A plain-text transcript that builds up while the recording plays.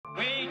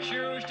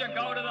to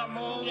go to the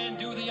moon and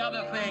do the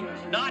other things,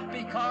 not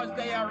because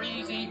they are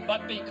easy,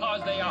 but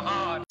because they are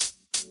hard.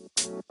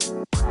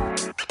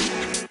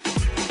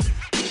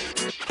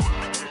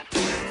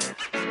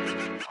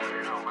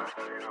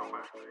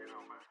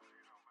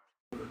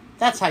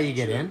 That's how you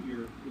get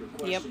in.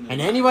 Yep.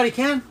 And anybody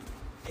can.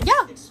 Yeah.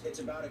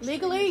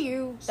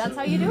 Legally, that's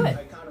how you do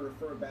it.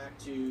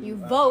 You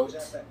vote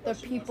the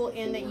people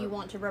in that you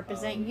want to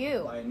represent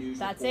you.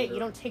 That's it. You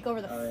don't take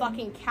over the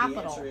fucking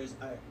Capitol.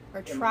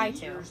 Or try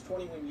to.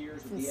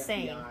 It's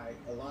insane.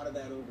 A lot of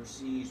that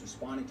overseas,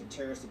 responding to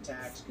terrorist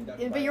attacks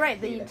conducted but you're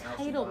right, the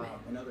entitlement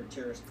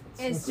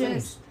is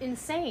just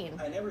insane.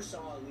 I never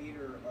saw a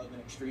leader of an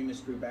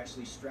extremist group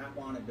actually strap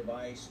on a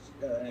device,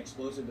 an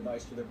explosive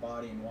device to their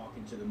body and walk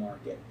into the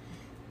market.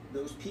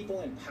 Those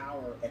people in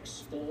power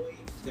exploit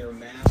their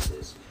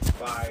masses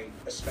by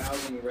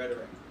espousing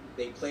rhetoric.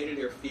 They play to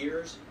their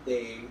fears.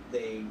 They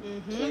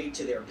play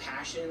to their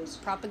passions.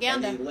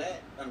 Propaganda. And they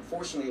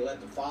unfortunately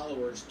let the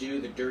followers do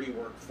the dirty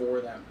work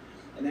for them.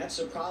 And that's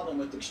the problem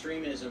with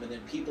extremism and then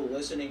people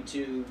listening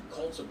to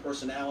cults of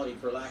personality,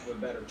 for lack of a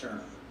better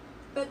term.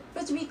 But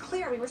to be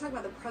clear, I mean, we're talking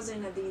about the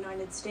President of the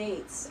United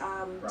States.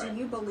 Right. Do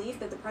you believe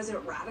that the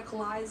President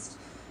radicalized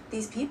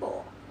these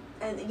people?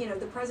 And, you know,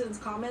 the President's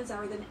comments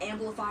are then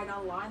amplified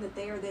online that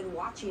they are then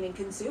watching and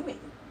consuming.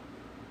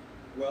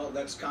 Well,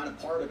 that's kind of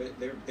part of it.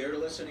 They're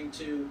listening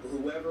to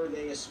whoever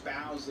they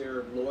espouse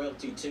their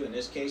loyalty to. In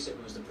this case, it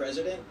was the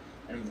president.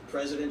 And if the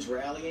president's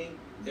rallying,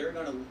 they're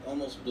going to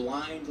almost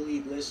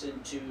blindly listen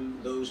to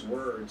those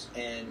words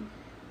and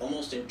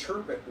almost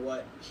interpret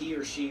what he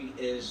or she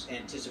is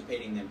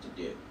anticipating them to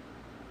do.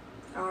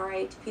 All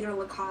right, Peter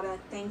Licata,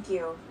 thank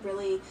you.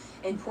 Really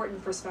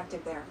important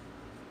perspective there.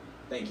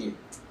 Thank you.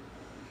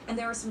 And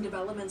there are some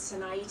developments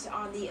tonight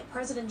on the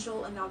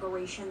presidential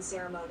inauguration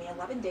ceremony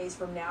 11 days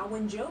from now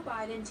when Joe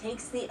Biden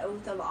takes the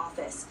oath of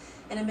office.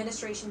 An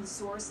administration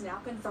source now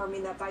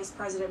confirming that Vice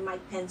President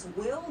Mike Pence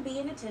will be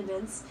in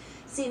attendance.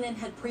 CNN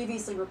had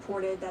previously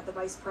reported that the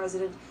Vice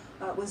President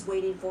was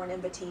waiting for an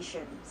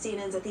invitation.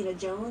 CNN's Athena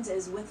Jones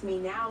is with me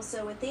now.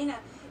 So, Athena,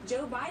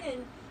 Joe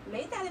Biden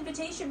made that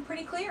invitation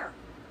pretty clear.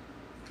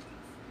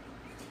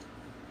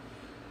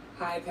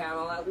 Hi,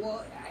 Pamela.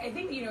 Well, I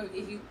think, you know,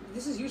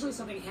 this is usually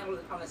something handled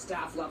on a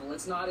staff level.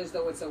 It's not as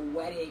though it's a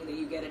wedding that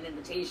you get an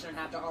invitation and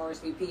have to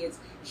RSVP. It's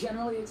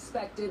generally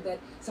expected that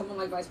someone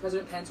like Vice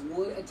President Pence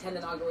would attend the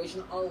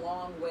inauguration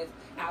along with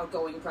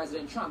outgoing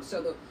President Trump.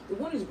 So the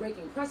one who's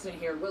breaking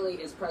precedent here really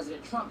is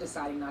President Trump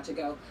deciding not to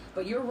go.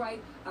 But you're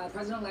right.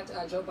 President-elect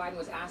Joe Biden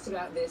was asked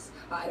about this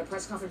at a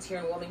press conference here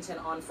in Wilmington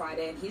on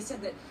Friday, and he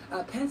said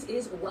that Pence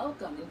is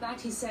welcome. In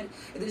fact, he said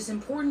that it's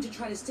important to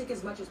try to stick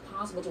as much as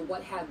possible to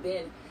what have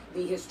been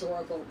the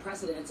historical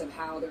precedents of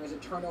how there is a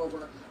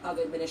turnover of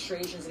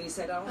administrations. And he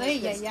said, Vice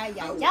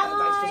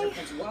President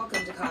Pence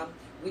welcome to come.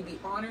 We'd be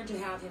honored to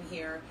have him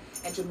here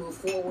and to move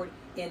forward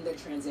in the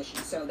transition.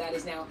 So that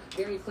is now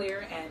very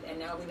clear, and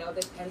now we know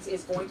that Pence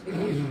is going to be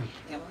moving.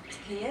 Pamela?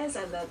 He is,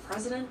 and the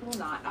president will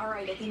not. All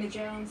right, Athena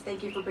Jones,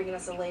 thank you for bringing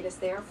us the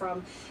latest there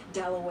from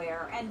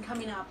Delaware. And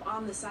coming up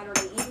on the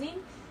Saturday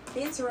evening,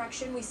 the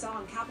insurrection we saw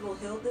on Capitol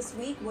Hill this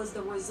week was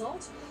the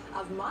result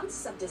of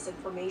months of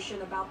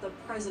disinformation about the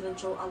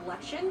presidential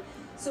election.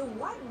 So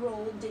what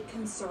role did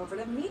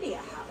conservative media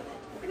have in it?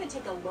 We're going to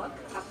take a look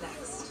up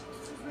next.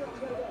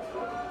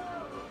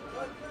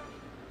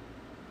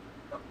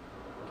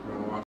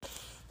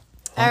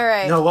 All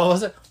right. No, what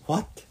was it?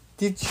 What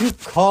did you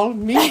call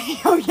me?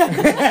 Oh,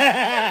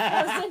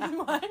 yeah. Frozen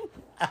one.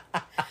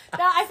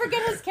 I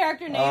forget his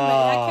character name,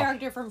 but that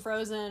character from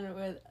Frozen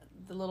with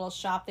the little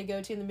shop they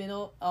go to in the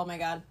middle. Oh, my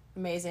God.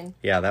 Amazing.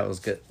 Yeah, that was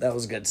good. That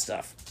was good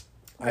stuff.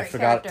 Great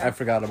character. I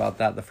forgot about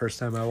that the first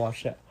time I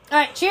watched it. All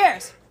right,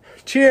 cheers.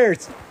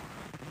 Cheers.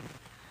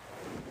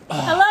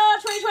 Hello,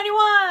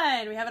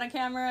 2021. We have it on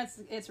camera.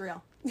 It's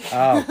real.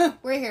 Oh.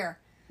 We're here.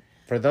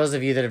 For those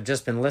of you that have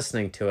just been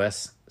listening to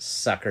us,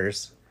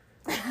 suckers,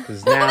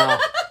 because now...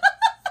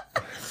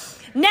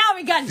 Now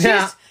we got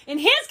juice in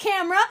his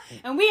camera,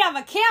 and we have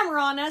a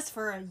camera on us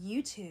for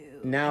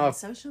YouTube and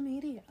social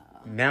media.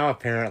 Now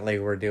apparently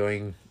we're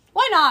doing...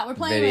 Why not? We're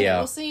playing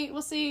video. with it.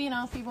 We'll see, you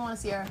know, if people want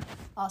to see our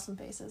awesome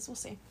faces. We'll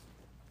see.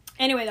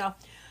 Anyway, though,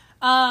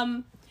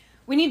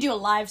 we need to do a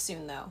live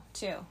soon, though,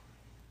 too.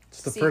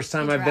 It's the first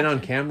time I've been on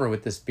camera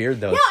with this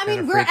beard, though. Yeah, I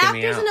mean, we're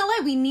actors in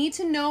LA. We need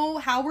to know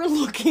how we're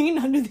looking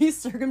under these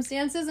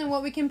circumstances and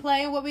what we can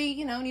play and what we,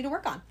 you know, need to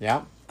work on.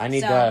 Yeah, I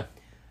need to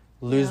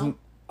lose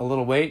a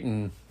little weight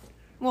and...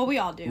 Well, we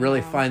all do.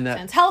 Really find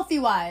that...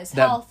 Healthy-wise,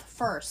 health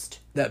first.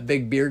 That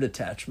big beard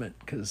attachment,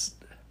 because...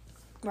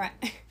 Right.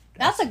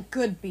 That's a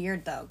good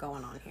beard, though,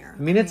 going on here.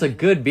 I mean, it's a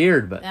good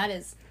beard, but... That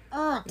is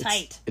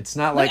tight. It's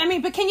not like... I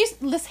mean, but can you...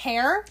 This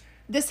hair,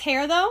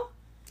 though...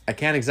 I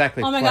can't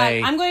exactly play... Oh, my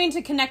God. I'm going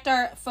to connect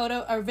our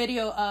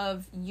video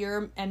of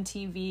your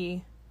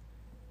MTV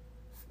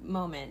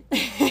moment.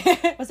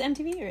 Was it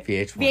MTV or...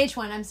 VH1.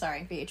 VH1, I'm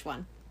sorry.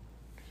 VH1.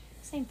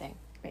 Same thing,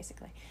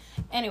 basically.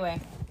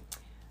 Anyway.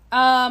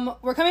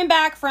 We're coming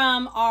back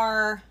from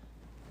our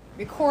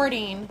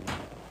recording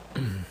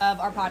of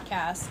our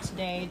podcast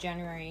today,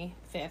 January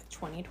 5th,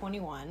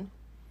 2021.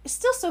 It's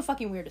still so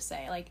fucking weird to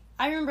say. Like,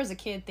 I remember as a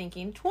kid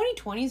thinking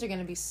 2020s are going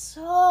to be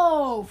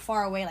so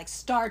far away, like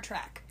Star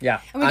Trek.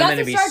 Yeah. And we got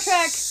some Star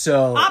Trek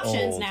so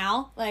options old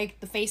now, like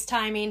the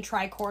FaceTiming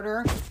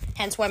tricorder.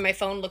 Hence why my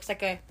phone looks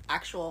like a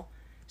actual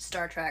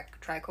Star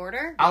Trek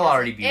tricorder. I'll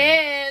already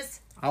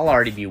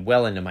be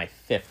well into my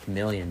 5th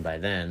million by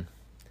then.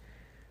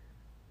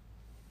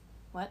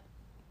 What?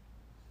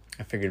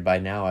 I figured by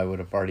now I would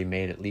have already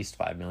made at least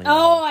 $5 million.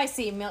 Oh, I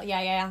see.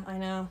 Yeah, I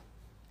know.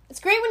 It's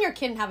great when you're a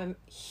kid and have a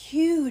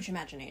huge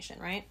imagination,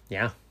 right?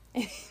 Yeah.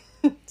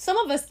 Some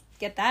of us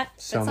get that,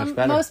 So but much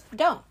better. most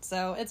don't.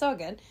 So it's all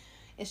good.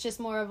 It's just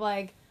more of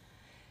like,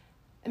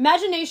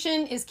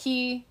 imagination is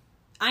key.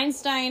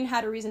 Einstein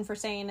had a reason for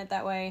saying it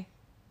that way,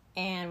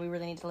 and we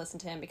really need to listen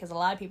to him because a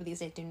lot of people these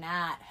days do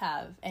not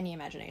have any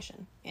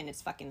imagination, and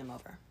it's fucking them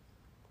over.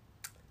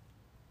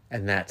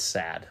 And that's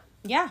sad.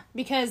 Yeah,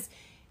 because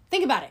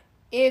think about it.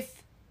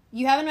 If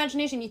you have an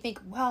imagination, you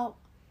think, well,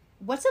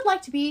 what's it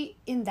like to be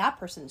in that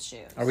person's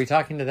shoes? Are we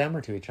talking to them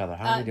or to each other?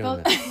 How are we doing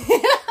both-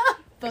 this?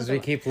 Because we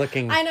keep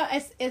looking. I know,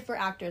 it's for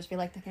actors. We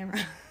like the camera.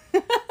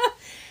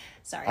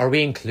 Sorry. Are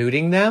we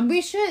including them?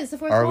 We should. It's the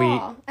fourth Are we-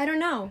 wall. I don't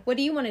know. What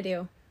do you want to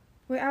do?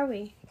 Where are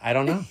we? I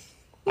don't know.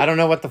 I don't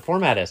know what the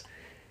format is.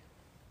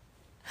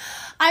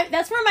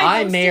 That's where my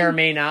I may hosting- or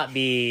may not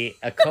be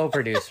a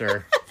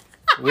co-producer.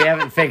 We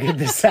haven't figured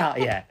this out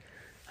yet.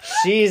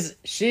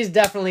 She's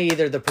definitely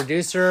either the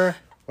producer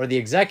or the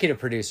executive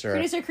producer.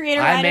 Producer,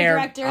 creator, I writer, may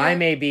director, I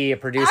may be a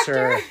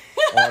producer actor.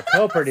 or a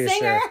co-producer,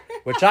 Singer.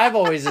 which I've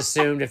always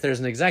assumed if there's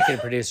an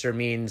executive producer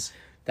means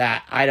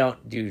that I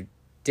don't do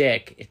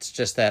dick. It's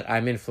just that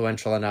I'm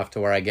influential enough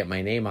to where I get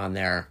my name on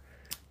there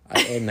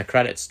in the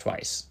credits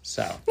twice.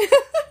 So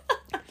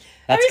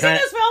Have you seen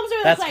those films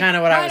where that's it's like, kind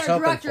of what I was writer,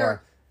 hoping director,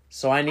 for.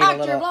 So I need actor, a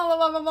little. blah, blah,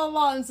 blah, blah, blah,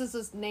 blah. And it's just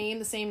this name,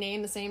 the same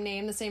name, the same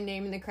name, the same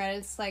name in the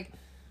credits. Like,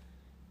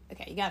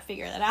 okay, you gotta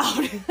figure that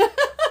out.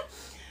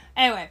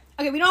 Anyway,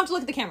 okay, we don't have to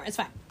look at the camera. It's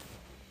fine.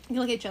 You can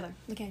look at each other.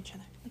 Look at each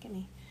other. Look at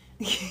me.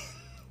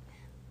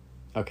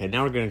 Okay,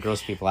 now we're gonna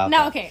gross people out. No,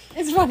 though. okay,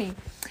 it's funny.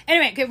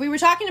 Anyway, okay, we were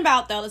talking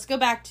about, though, let's go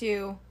back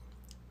to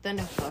the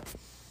notebook.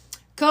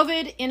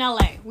 COVID in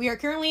LA. We are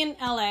currently in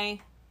LA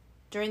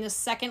during the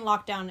second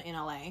lockdown in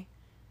LA.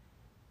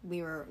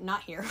 We were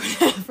not here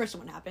when the first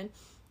one happened.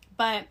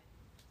 But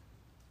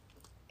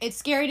it's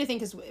scary to think,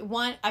 because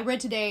one, I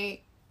read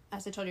today,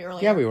 as I told you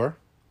earlier. Yeah, we were.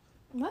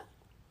 What?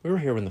 We were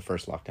here when the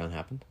first lockdown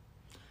happened.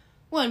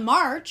 Well, in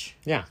March.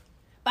 Yeah.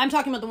 But I'm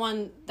talking about the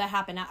one that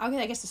happened now. Okay,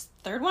 I guess this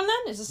third one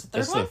then? Is this the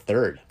third This one? is the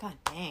third. God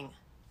dang.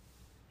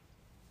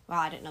 Wow,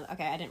 I didn't know that.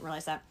 Okay, I didn't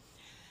realize that.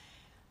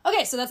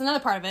 Okay, so that's another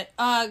part of it.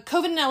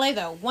 COVID in LA,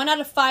 though. 1 out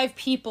of 5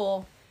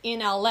 people in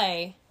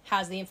LA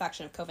has the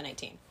infection of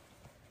COVID-19.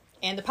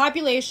 And the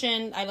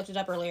population, I looked it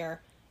up earlier,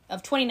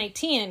 of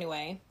 2019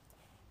 anyway,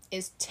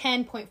 is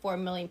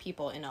 10.4 million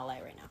people in LA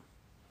right now.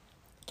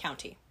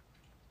 County.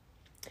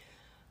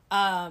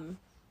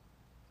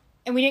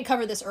 And we didn't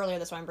cover this earlier,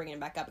 that's why I'm bringing it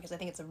back up, because I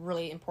think it's a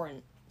really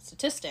important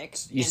statistic.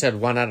 You said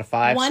 1 out of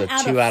 5, One so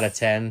out 2 of- out of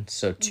 10,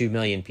 so 2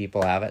 million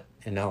people have it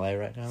in LA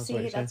right now. Is what See,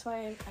 you're saying? that's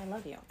why I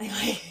love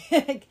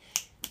you.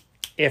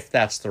 If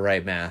that's the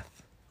right math,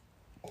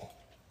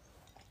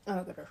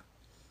 Oh, good.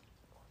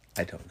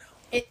 I don't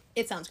know.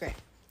 It sounds great.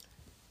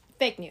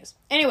 Fake news.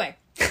 Anyway,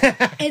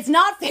 it's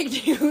not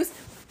fake news.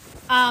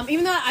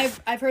 Even though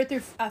I've heard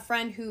through a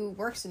friend who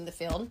works in the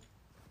field,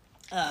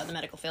 the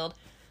medical field,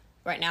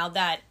 right now,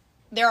 that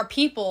there are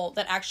people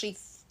that actually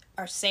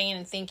are saying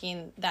and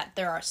thinking that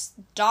there are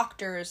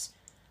doctors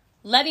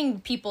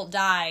letting people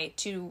die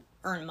to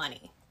earn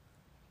money.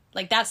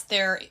 Like that's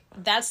their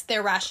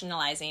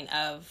rationalizing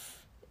of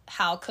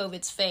how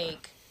COVID's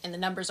fake and the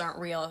numbers aren't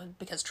real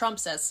because Trump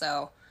says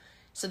so.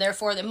 So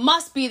therefore, it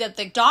must be that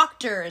the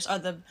doctors are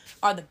the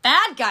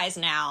bad guys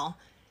now.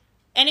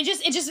 And it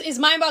just is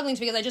mind-boggling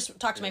to me because I just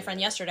talked to my friend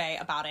yesterday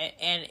about it,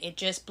 and it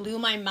just blew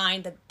my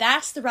mind that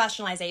that's the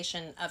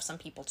rationalization of some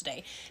people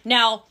today.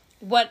 Now,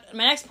 what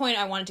my next point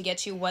I wanted to get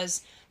to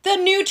was the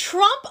new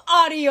Trump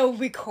audio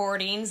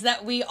recordings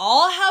that we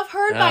all have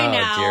heard by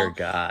now. Oh, dear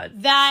God.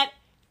 That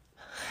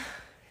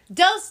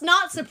does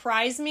not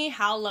surprise me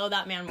how low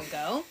that man will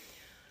go.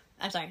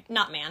 I'm sorry,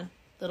 not man,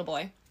 little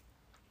boy.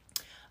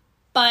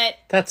 But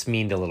That's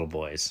mean to little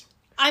boys.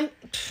 I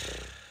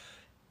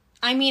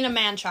mean a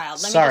man-child.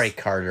 Sorry,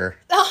 Carter.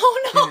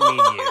 Oh, no. Didn't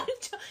mean you.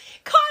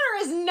 Carter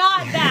is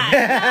not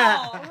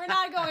that. No, we're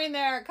not going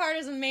there.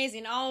 Carter's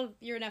amazing. All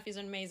your nephews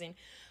are amazing.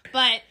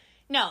 But,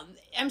 no,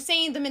 I'm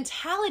saying the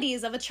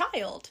mentalities of a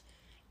child.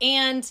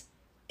 And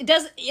it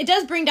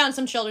does bring down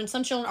some children.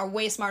 Some children are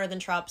way smarter than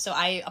Trump, so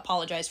I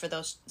apologize for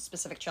those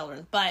specific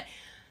children. But,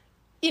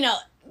 you know,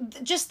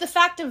 just the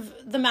fact of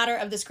the matter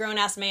of this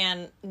grown-ass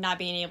man not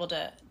being able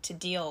to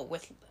deal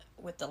with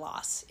the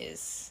loss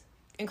is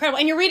incredible.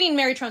 And you're reading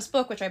Mary Trump's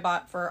book, which I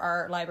bought for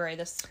our library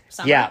this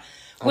summer. Yeah.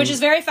 Which is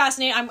very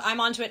fascinating. I'm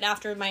onto it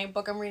after my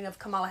book I'm reading of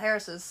Kamala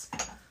Harris's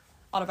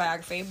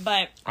autobiography,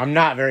 but I'm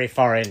not very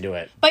far into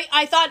it. But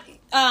I thought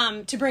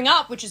to bring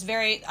up, which is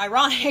very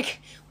ironic,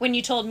 when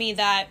you told me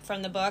that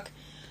from the book,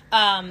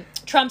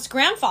 Trump's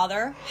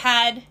grandfather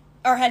had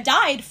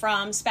died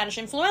from Spanish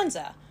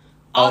influenza,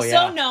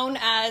 also known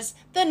as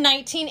the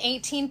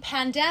 1918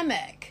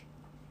 pandemic.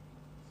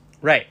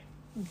 Right.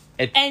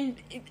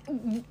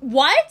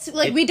 What?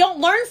 Like, we don't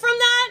learn from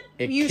that?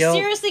 You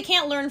seriously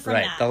can't learn from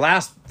that.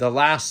 The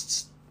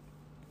last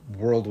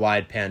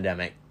worldwide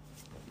pandemic,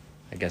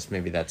 I guess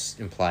maybe that's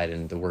implied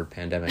in the word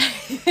pandemic,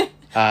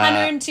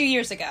 102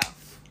 years ago,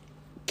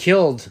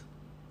 killed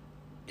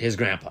his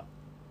grandpa.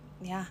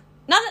 Yeah.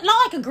 Not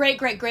like a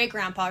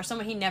great-great-great-grandpa or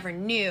someone he never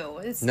knew.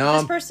 This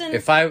person...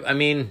 If I'm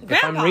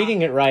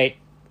reading it right,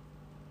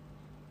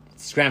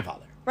 it's his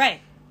grandfather. Right.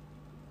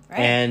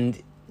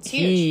 And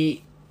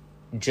he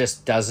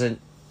just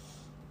doesn't...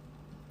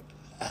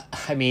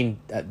 I mean,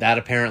 that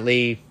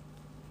apparently...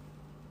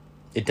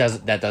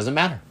 That doesn't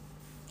matter.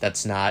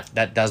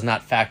 That does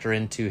not factor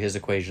into his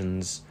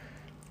equations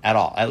at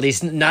all. At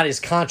least not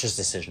his conscious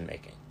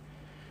decision-making.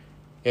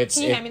 Can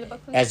you hand me the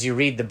book, please? As you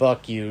read the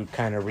book, you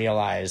kind of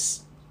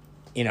realize...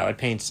 it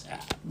paints...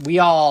 We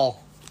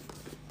all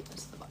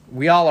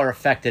are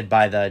affected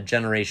by the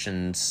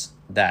generations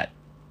that,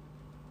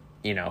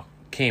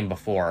 came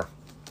before.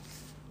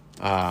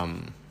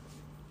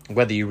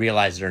 Whether you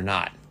realize it or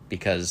not.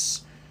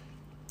 Because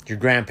your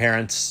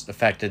grandparents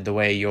affected the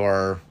way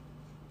your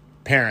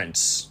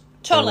parents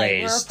were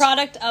raised. We're a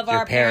product of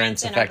our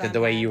parents and affected the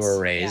way you were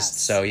raised.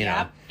 Yes. So,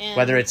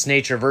 whether it's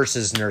nature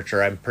versus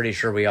nurture, I'm pretty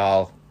sure we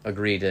all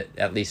agreed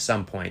at least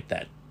some point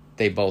that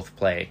they both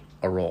play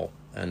a role.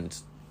 And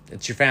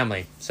it's your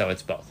family, so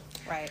it's both.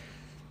 Right.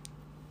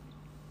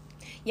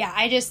 Yeah,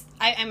 I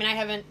mean, I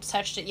haven't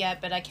touched it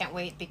yet, but I can't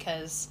wait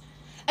because,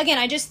 again,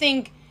 I just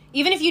think,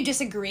 even if you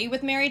disagree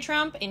with Mary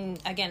Trump, and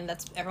again,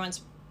 that's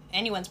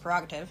anyone's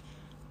prerogative,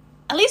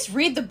 at least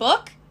read the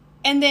book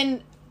and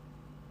then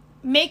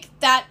make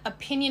that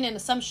opinion and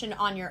assumption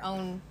on your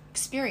own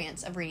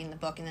experience of reading the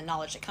book and the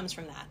knowledge that comes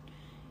from that.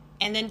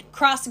 And then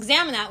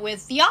cross-examine that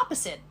with the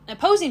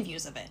opposing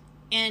views of it.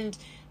 And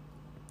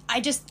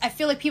I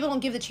feel like people don't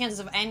give the chances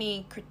of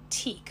any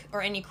critique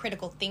or any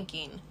critical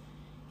thinking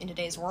in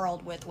today's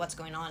world with what's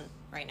going on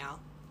right now.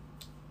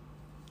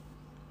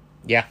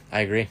 Yeah,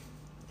 I agree.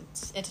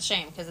 It's a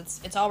shame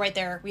because it's all right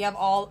there. We have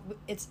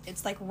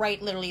it's like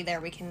right literally there.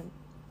 We can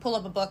pull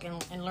up a book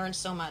and learn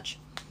so much.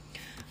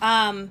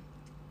 On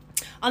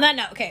that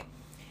note, okay,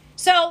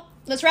 so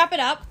let's wrap it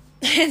up.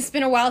 It's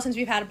been a while since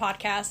we've had a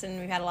podcast and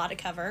we've had a lot to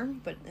cover,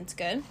 but it's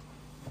good.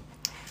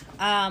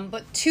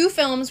 But 2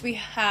 films we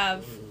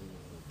have.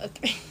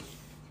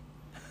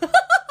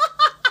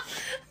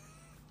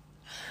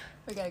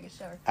 We gotta get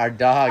showered. Our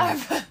dog.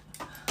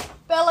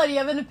 Bella, do you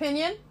have an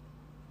opinion?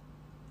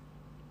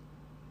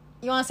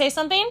 You want to say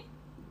something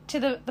to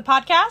the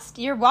podcast?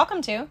 You're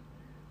welcome to.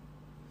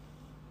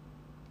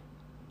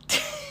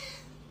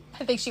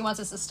 I think she wants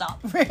us to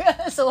stop.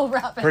 So we'll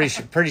wrap it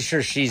up. Pretty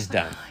sure she's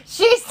done.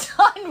 She's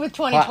done with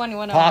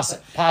 2021.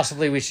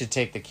 Possibly we should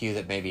take the cue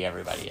that maybe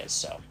everybody is,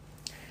 so.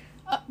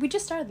 We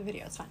just started the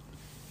video. It's fine.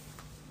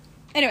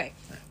 Anyway.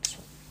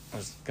 I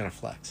was going to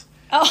flex.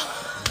 Oh.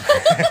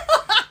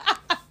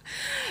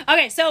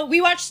 Okay, so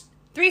we watched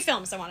 3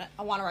 films I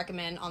want to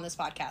recommend on this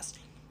podcast.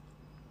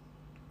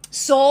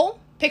 Soul,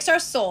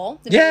 Pixar's Soul.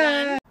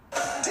 Yeah.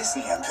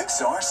 Disney and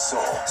Pixar's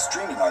Soul,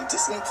 streaming on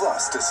Disney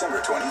Plus December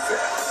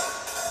 25th.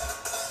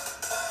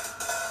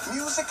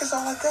 Music is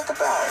all I think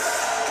about.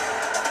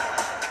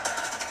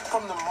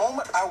 From the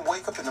moment I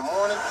wake up in the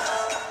morning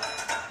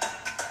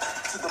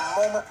to the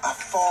moment I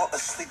fall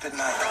asleep at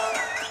night.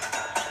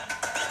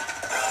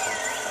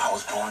 I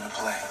was born to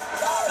play.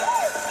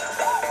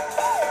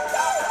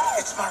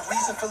 It's my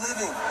reason for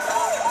living.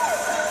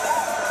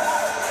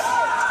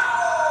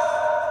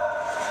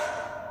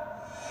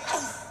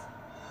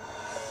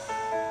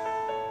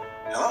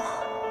 Hello?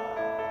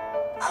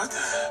 What the...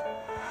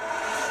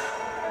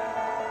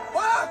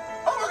 What?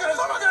 Oh my goodness,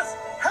 oh my goodness!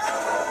 Help!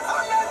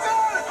 I'm not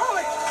doing it!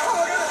 Holy! Oh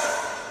my goodness!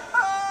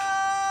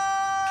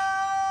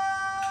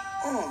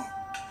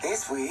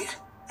 It's weird.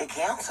 It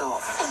counts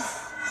off.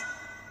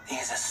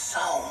 There's a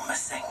soul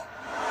missing.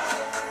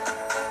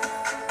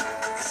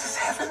 Is this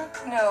heaven?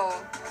 No.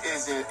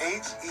 Is it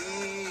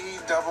H-E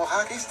double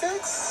hockey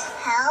sticks?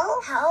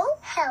 Hell?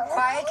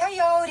 Quiet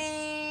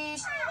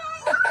coyotes.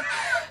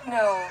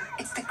 No,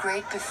 it's the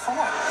great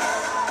before.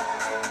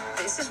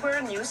 This is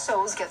where new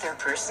souls get their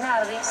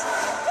personalities,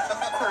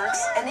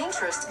 quirks, and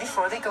interests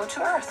before they go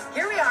to Earth.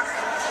 Here we are.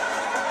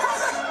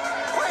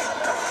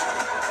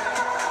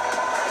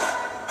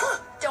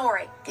 Don't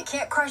worry, you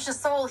can't crush a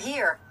soul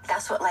here.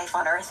 That's what life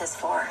on Earth is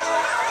for. It's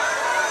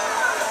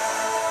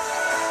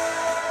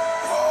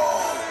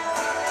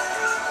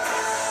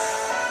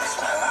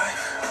my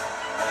life.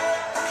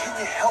 Can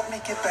you help me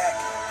get back?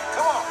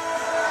 Come on.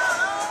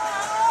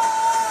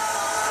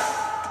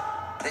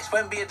 This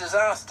won't be a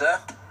disaster,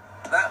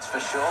 that's for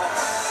sure.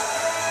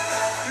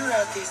 You're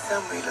out there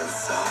somewhere, little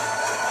soul.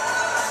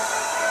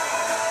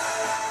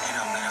 And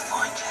I'm gonna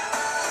find you.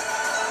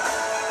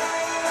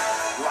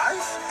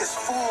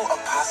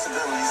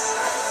 possibilities.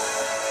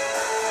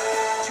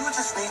 You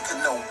just need to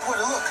know where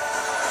to look.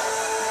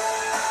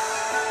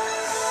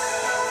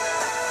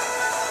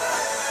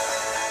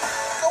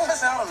 Don't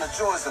miss out on the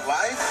joys of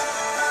life.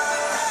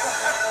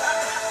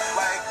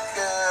 Like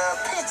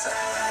pizza.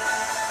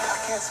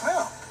 I can't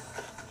smell.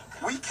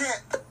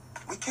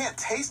 We can't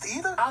taste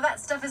either? All that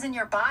stuff is in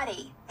your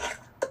body.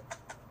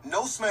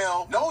 No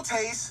smell, no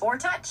taste. Or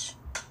touch.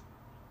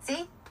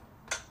 See?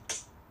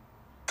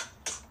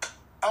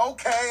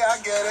 Okay, I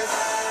get it.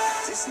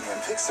 Disney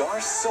and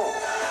Pixar Soul.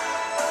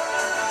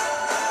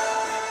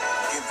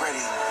 Get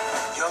ready.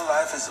 Your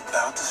life is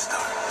about to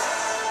start.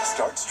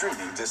 Start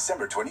streaming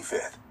December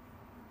 25th.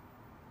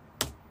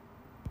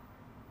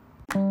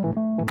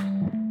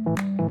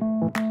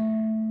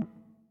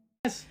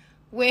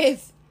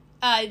 With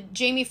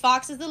Jamie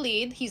Foxx as the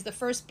lead. He's the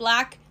first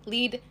black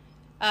lead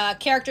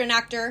character and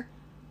actor,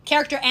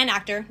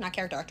 not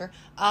character actor,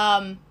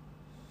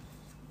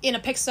 in a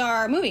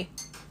Pixar movie,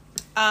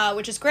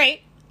 which is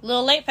great. A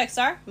little late,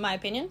 Pixar, in my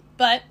opinion,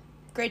 but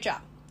great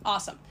job.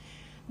 Awesome.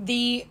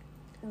 The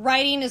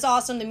writing is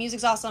awesome. The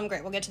music's awesome.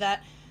 Great, we'll get to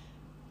that.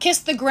 Kiss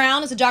the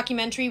Ground is a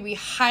documentary we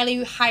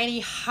highly,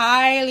 highly,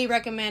 highly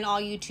recommend all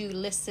you to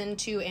listen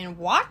to and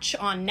watch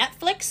on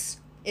Netflix.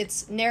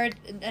 Its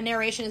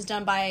narration is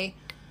done by,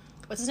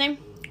 what's his name?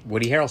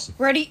 Woody Harrelson.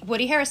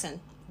 Woody Harrelson.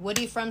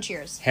 Woody from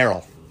Cheers.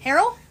 Harold.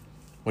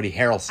 Woody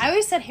Harrelson. I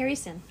always said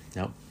Harrison.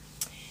 Nope.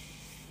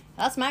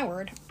 That's my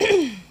word.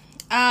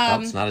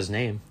 That's not his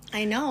name.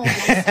 I know.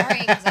 I'm sorry,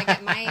 because I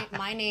get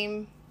my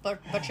name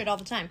butchered all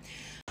the time.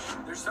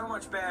 There's so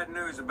much bad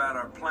news about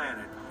our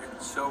planet.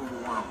 It's so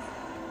overwhelming.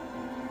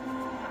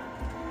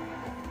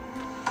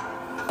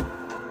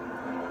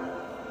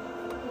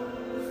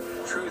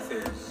 Truth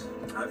is,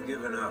 I've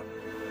given up.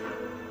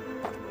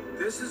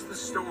 This is the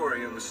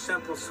story of a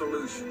simple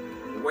solution,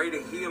 a way to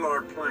heal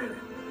our planet.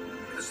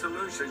 The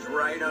solution's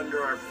right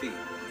under our feet,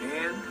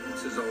 and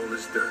it's as old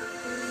as dirt.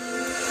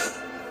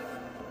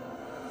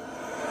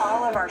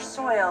 All of our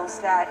soils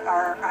that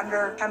are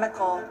under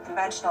chemical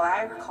conventional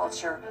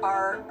agriculture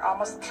are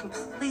almost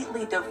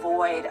completely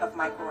devoid of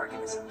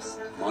microorganisms.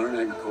 Modern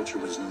agriculture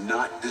was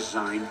not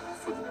designed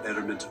for the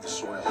betterment of the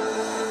soil.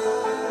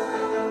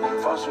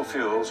 Fossil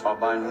fuels are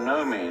by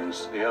no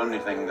means the only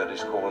thing that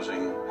is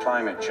causing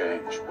climate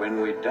change.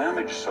 When we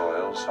damage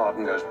soils,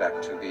 carbon goes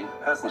back to the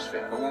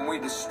atmosphere. But when we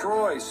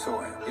destroy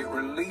soil, it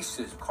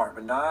releases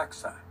carbon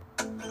dioxide.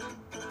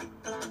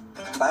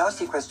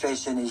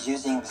 Biosequestration is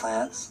using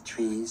plants,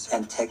 trees,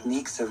 and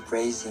techniques of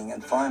grazing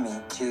and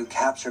farming to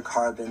capture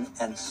carbon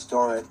and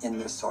store it in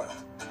the soil.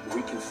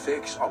 We can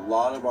fix a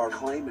lot of our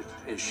climate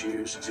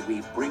issues to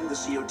bring the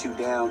CO2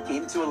 down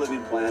into a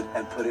living plant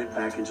and put it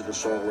back into the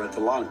soil where it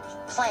belongs.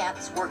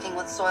 Plants working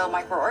with soil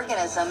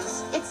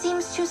microorganisms, it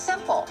seems too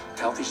simple.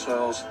 Healthy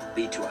soils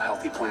lead to a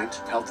healthy plant,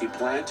 healthy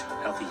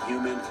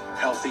human,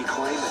 healthy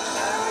climate.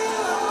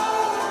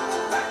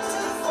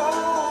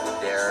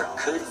 There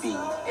could be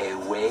a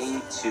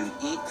way to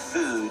eat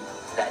food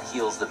that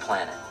heals the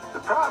planet. The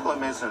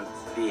problem isn't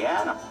the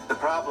animal. The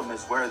problem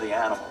is where the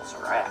animals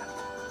are at.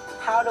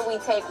 How do we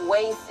take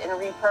waste and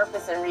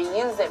repurpose and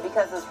reuse it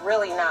because it's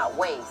really not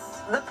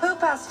waste? The poop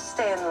has to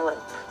stay in the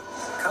loop.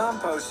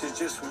 Compost is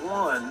just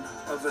one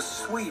of a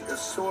suite of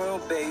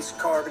soil-based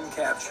carbon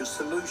capture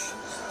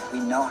solutions. We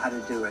know how to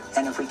do it.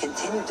 And if we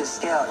continue to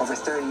scale over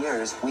 30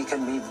 years, we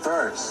can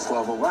reverse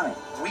global warming.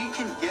 We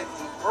can get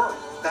the Earth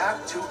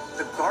back to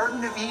the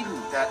Garden of Eden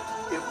that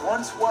it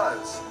once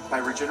was by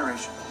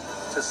regeneration.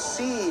 To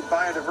see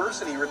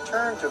biodiversity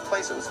return to a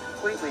place that was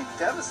completely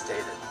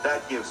devastated.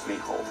 That gives me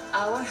hope.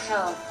 Our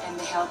health and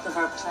the health of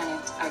our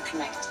planet are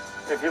connected.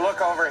 If you look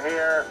over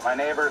here, my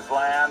neighbor's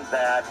land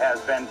that has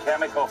been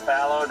chemical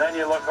fallow, then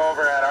you look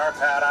over at our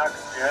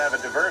paddocks, you have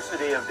a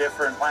diversity of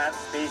different plant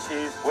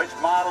species. Which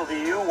model do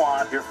you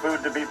want your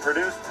food to be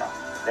produced from?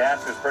 The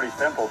answer is pretty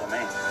simple to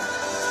me.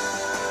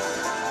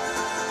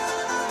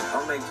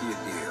 I'll make you a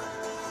deal.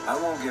 I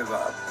won't give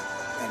up,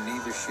 and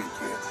neither should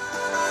you.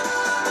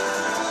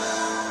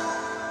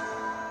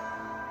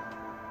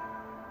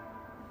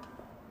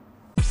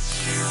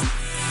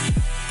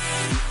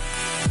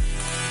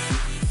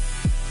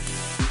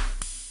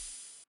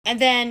 And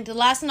then the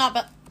last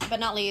but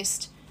not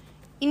least,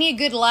 you need a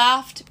good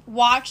laugh.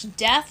 Watch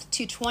Death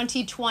to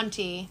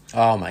 2020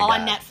 on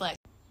Netflix.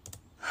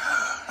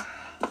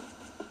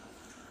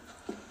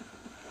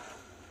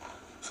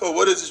 So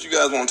what is it you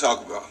guys want to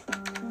talk about?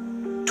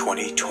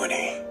 2020.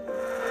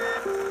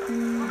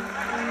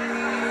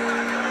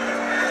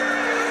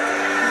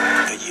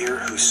 A year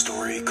whose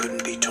story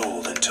couldn't be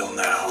told until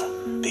now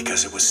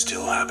because it was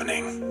still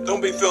happening.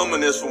 Don't be filming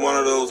this for one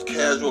of those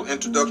casual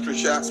introductory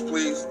shots,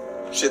 please.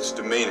 Shit's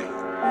demeaning.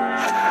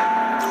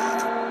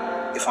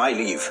 If I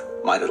leave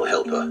my little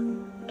helper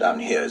down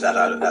here,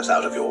 that's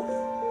out of your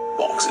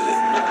box, is it?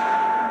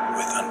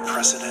 With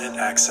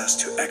unprecedented access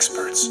to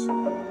experts,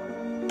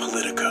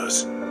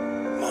 politicos,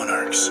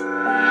 monarchs,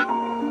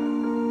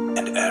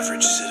 and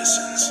average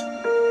citizens.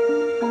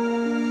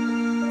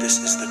 This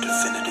is the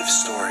definitive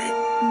story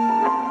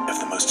of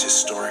the most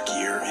historic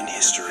year in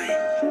history.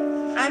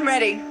 I'm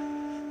ready.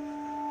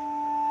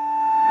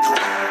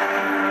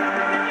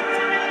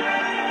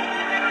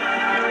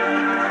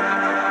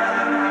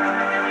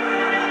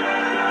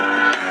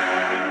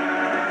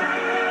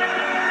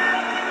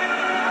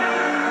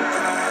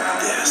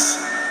 This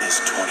is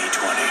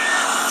 2020.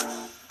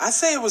 I'd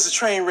say it was a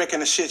train wreck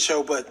and a shit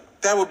show,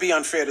 but that would be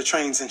unfair to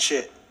trains and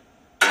shit.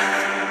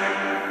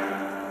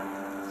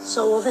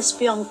 So will this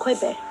be on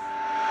Quibi?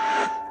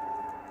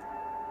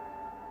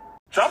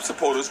 Trump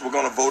supporters were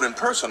going to vote in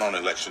person on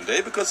Election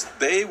Day because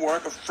they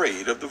weren't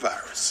afraid of the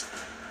virus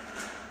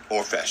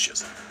or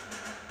fascism.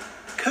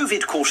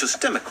 COVID-cautious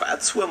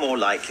Democrats were more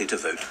likely to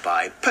vote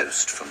by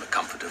post from the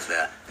comfort of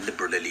their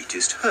liberal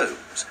elitist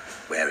homes,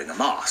 wearing a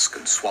mask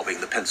and swabbing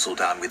the pencil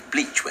down with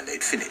bleach when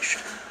they'd finished.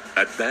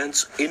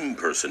 Advance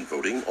in-person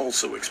voting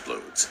also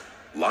explodes.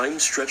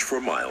 Lines stretch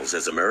for miles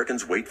as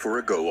Americans wait for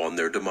a go on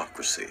their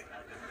democracy.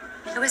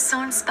 It was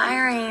so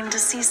inspiring to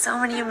see so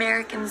many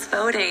Americans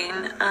voting.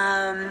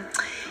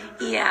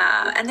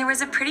 Yeah, and there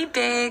was a pretty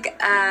big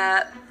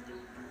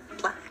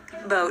black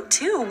vote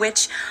too,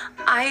 which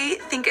I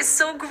think is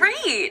so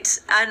great.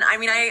 And I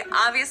mean, I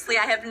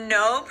have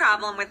no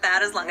problem with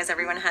that as long as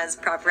everyone has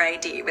proper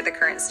ID with the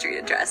current street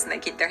address and they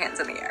keep their hands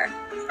in the air.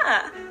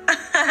 Yeah.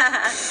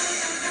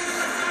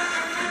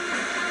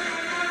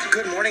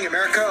 Good morning,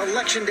 America.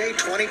 Election Day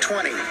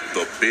 2020.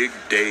 The big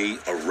day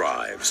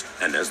arrives,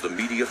 and as the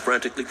media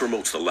frantically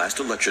promotes the last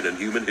election in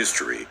human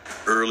history,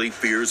 early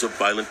fears of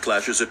violent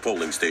clashes at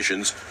polling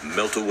stations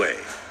melt away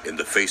in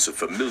the face of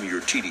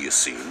familiar tedious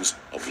scenes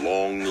of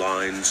long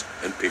lines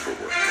and paperwork.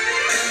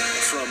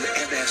 From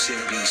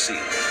MSNBC,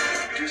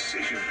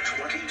 Decision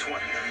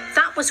 2020.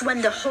 That was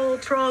when the whole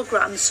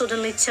programme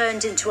suddenly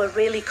turned into a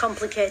really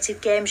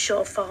complicated game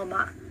show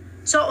format,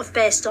 sort of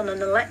based on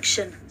an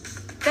election.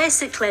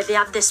 Basically, they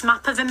have this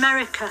map of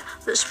America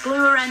that's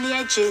blue around the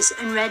edges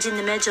and red in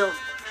the middle.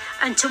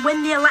 And to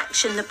win the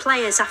election, the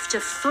players have to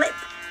flip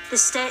the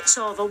states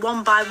over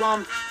one by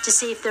one to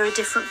see if they're a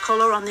different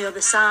colour on the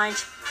other side.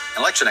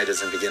 Election night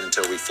doesn't begin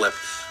until we flip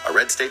a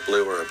red state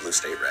blue or a blue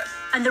state red.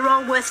 And they're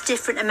all worth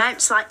different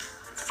amounts, like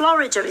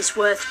Florida is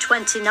worth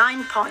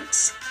 29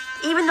 points,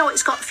 even though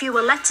it's got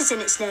fewer letters in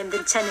its name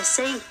than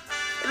Tennessee.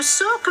 It was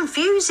so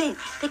confusing.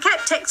 They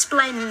kept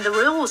explaining the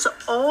rules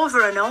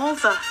over and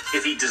over.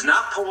 If he does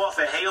not pull off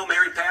a Hail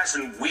Mary pass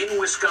and win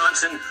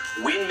Wisconsin,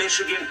 win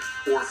Michigan,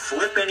 or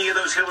flip any of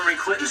those Hillary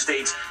Clinton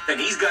states, then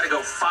he's got to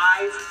go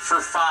 5 for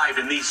 5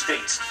 in these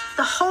states.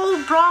 The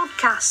whole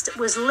broadcast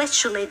was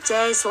literally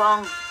days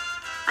long,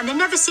 and they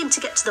never seemed to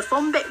get to the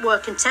fun bit where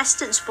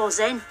contestants buzz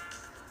in.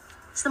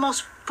 It's the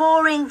most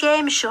boring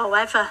game show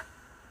ever.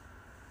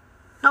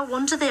 No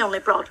wonder they only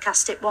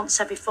broadcast it once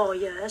every 4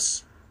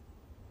 years.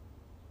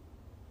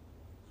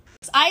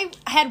 I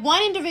had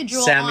one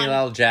individual Samuel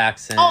L.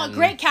 Jackson. Oh, a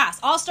great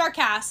cast. All-star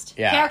cast.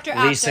 Yeah. Character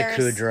Lisa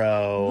actors.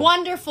 Kudrow.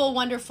 Wonderful,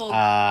 wonderful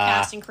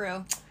cast and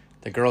crew.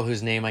 The girl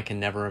whose name I can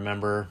never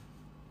remember.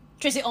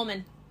 Tracy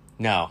Ullman.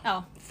 No.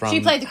 Oh.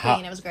 She played the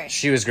queen. It was great.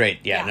 She was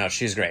great. Yeah, no,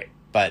 she's great.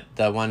 But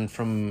the one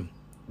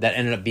that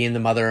ended up being the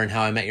mother in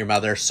How I Met Your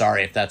Mother,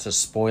 sorry if that's a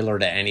spoiler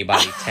to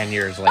anybody 10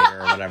 years later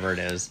or whatever it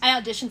is. I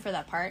auditioned for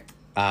that part.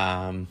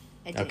 I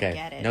didn't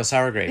get it. No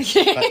sour grapes.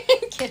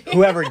 But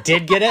whoever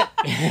did get it.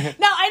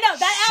 No, I know.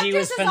 That she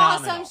actress was is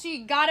phenomenal. awesome. She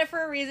got it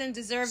for a reason,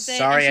 deserves it.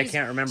 Sorry, I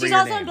can't remember She's your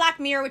also name. in Black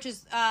Mirror, which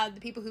is the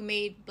people who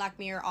made Black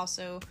Mirror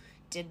also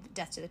did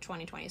Death to the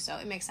 2020, so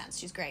it makes sense.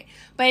 She's great.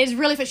 But it's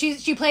really fun.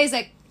 She plays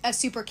like a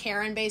super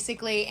Karen,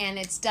 basically, and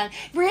it's done.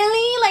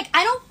 Really? Like,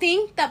 I don't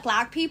think that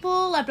black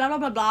people, like, blah, blah,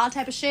 blah, blah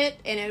type of shit,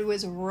 and it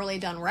was really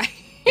done right.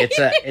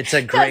 It's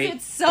a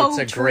great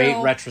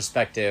great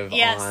retrospective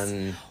yes.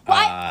 on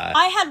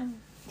I had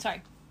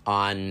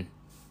on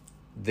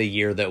the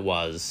year that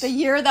was. The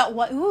year that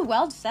was. Ooh,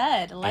 well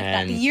said. I like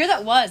that. The year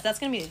that was. That's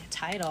going to be the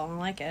title. I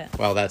like it.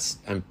 Well,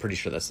 I'm pretty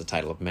sure that's the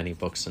title of many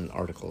books and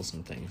articles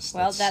and things.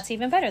 Well, that's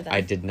even better then.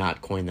 I did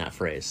not coin that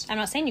phrase. I'm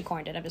not saying you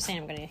coined it. I'm just saying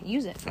I'm going to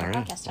use it for a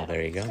podcast title. Well,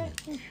 there you go.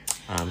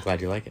 I'm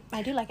glad you like it.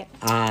 I do like it.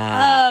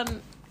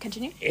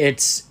 Continue.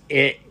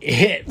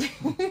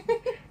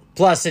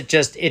 Plus, it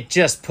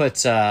just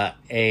puts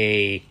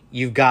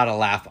you've got to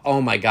laugh.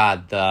 Oh my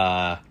God,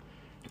 the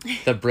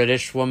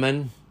British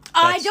woman.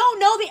 I don't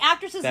know the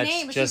actress's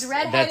name, but she's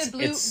redheaded,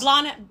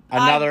 blonde.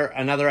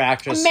 Another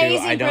actress who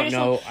I don't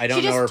know. I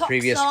don't know her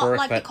previous work,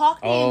 like but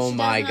oh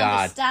my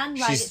God,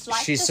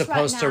 she's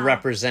supposed to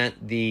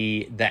represent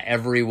the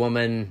every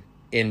woman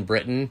in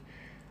Britain.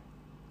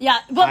 Yeah,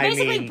 well,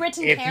 basically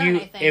Britain Karen,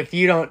 I think.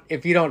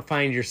 If you don't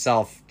find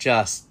yourself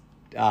just.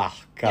 Oh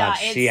God,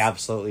 she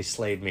absolutely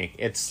slayed me.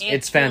 It's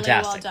fantastic.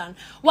 Really well done.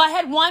 Well, I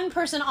had one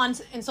person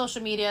in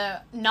social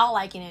media not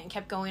liking it and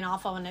kept going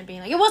off on it, being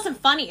like, it wasn't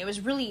funny. It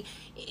was really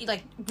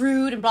like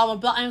rude and blah blah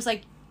blah. And I was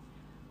like,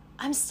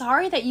 I'm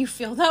sorry that you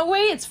feel that way.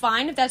 It's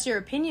fine if that's your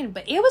opinion,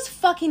 but it was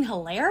fucking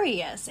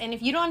hilarious. And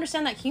if you don't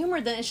understand that humor,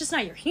 then it's just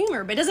not your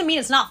humor. But it doesn't mean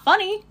it's not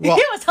funny. Well,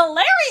 it was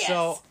hilarious.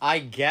 So I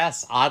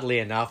guess, oddly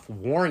enough,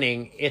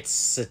 warning, it's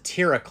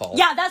satirical.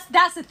 Yeah,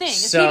 that's the thing.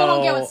 So, people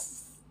don't get what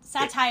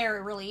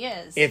satire really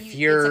is. If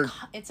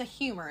it's a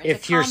humor. It's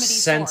if a you're comedy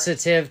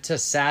sensitive to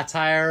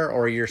satire,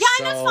 or you're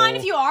and that's fine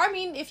if you are. I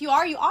mean, if you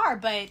are, you are,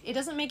 but it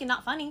doesn't make it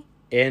not funny.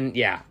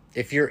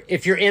 If you're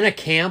in a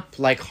camp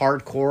like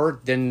hardcore,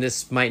 then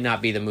this might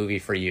not be the movie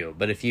for you.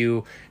 But if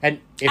you're in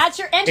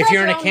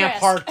a camp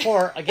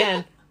hardcore,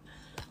 again,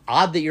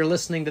 odd that you're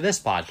listening to this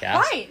podcast.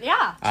 Right,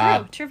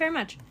 yeah. True very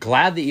much.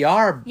 Glad that you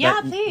are. Yeah,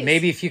 but please.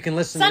 Maybe if you can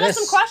listen Send to us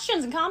this, some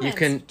questions and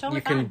comments.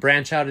 You can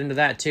branch out into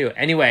that too.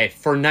 Anyway,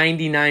 for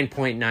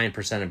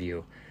 99.9% of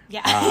you,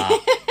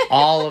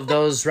 all of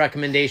those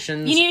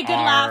recommendations you need a good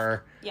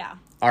laugh. Yeah.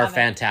 Are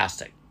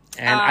fantastic.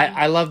 And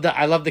I love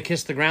the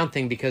Kiss the Ground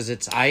thing because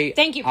it's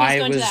Thank you. Please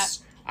go into that.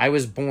 I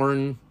was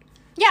born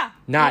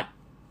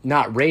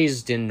not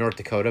raised in North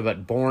Dakota,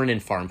 but born in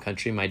farm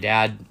country. My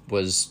dad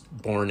was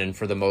born and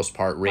for the most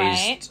part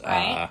raised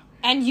later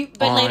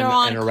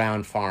on and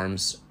around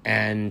farms.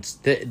 And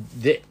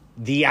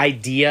the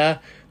idea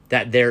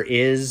that there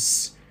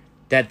is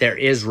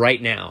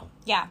right now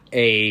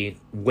a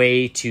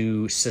way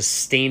to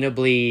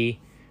sustainably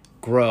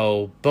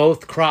grow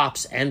both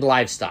crops and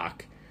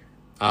livestock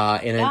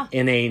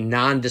in a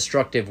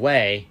non-destructive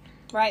way,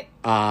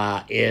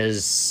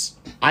 is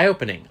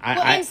eye-opening.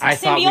 I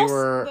thought we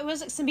were. It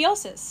was a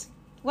symbiosis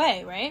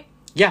way, right?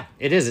 Yeah,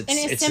 it is.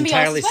 It's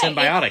entirely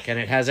symbiotic, and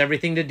it has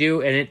everything to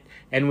do.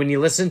 And when you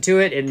listen to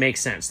it, it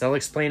makes sense. They'll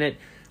explain it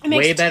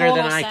way better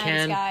than I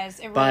can. Guys.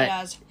 It really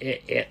does.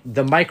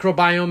 The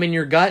microbiome in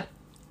your gut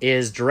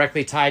is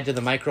directly tied to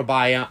the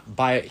microbiome.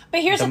 But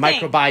here's the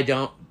thing.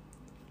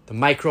 The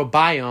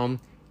microbiome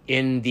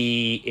in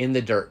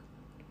the dirt.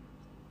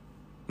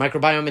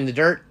 Microbiome in the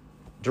dirt,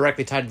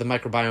 directly tied to the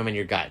microbiome in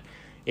your gut.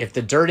 If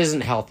the dirt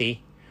isn't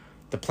healthy,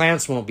 the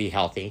plants won't be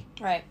healthy.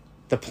 Right.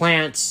 The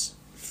plants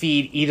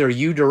feed either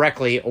you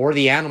directly or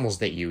the animals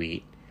that you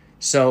eat.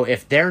 So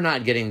if they're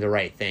not getting the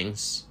right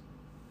things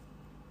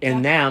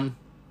in them,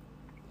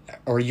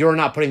 or you're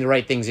not putting the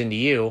right things into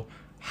you,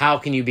 how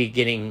can you be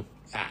getting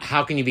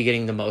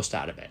the most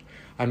out of it?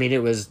 I mean,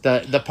 it was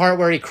the part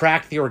where he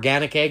cracked the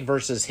organic egg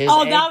versus his egg.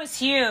 Oh, that was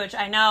huge.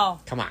 I know.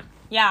 Come on.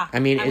 Yeah. I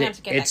mean,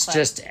 it's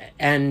just,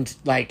 and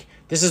like,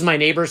 this is my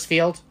neighbor's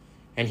field,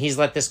 and he's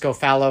let this go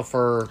fallow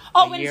for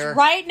a year. It's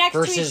right next to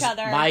versus each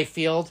other. My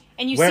field.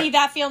 And you see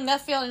that field and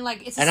that field, and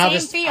like, it's the same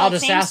field, I'll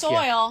just same ask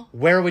soil. You,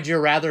 where would you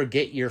rather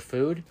get your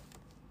food?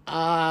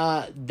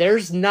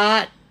 There's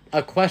not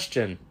a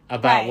question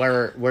about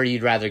where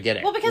you'd rather get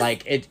it. Well, because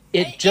like, it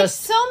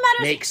just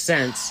makes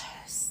sense,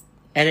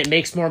 and it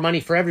makes more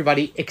money for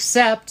everybody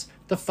except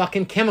the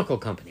fucking chemical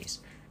companies.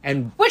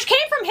 And which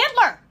came from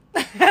Hitler.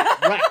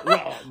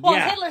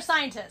 Well, Hitler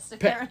scientist,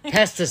 apparently.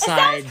 Pesticides. It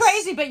sounds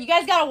crazy, but you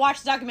guys gotta watch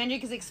the documentary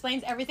because it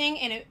explains everything,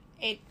 and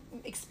it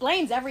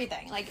explains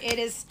everything. Like, it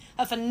is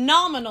a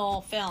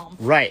phenomenal film.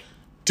 Right.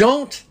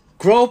 Don't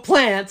grow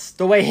plants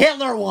the way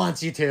Hitler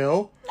wants you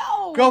to.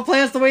 No. Grow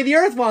plants the way the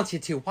earth wants you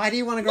to. Why do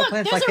you want to grow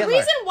plants like Hitler?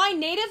 There's a reason why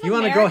Native Americans... You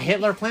want to grow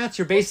Hitler plants?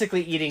 You're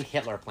basically eating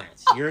Hitler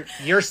plants.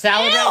 Your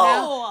salad right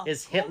now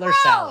is Hitler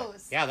salad.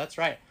 Yeah, that's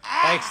right.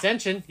 By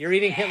extension, you're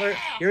eating Hitler.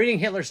 You're eating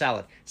Hitler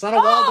salad. It's not a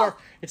Waldorf.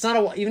 It's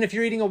not even if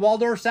you're eating a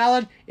Waldorf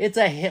salad, it's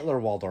a Hitler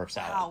Waldorf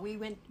salad. Wow,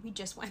 we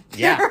just went there.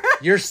 Yeah,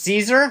 your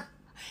Caesar.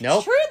 Nope.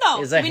 It's true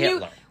though. Is a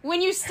Hitler.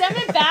 When you step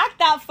it back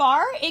that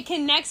far, it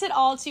connects it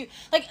all to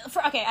I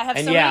have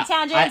so many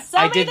tangents, so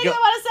many things I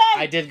want to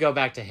say. I did go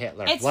back to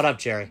Hitler. What up,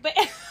 Jerry? But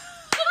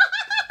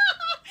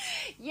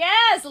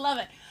yes, I love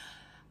it.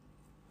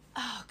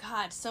 Oh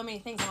God, so many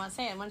things I want to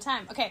say at one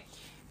time. Okay,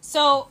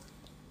 so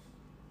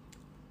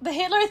the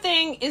Hitler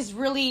thing is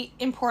really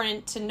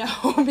important to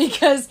know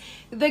because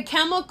the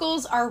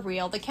chemicals are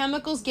real. The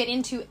chemicals get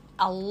into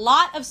a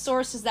lot of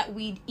sources that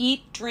we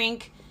eat,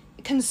 drink,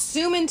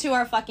 consume into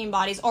our fucking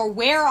bodies or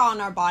wear on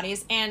our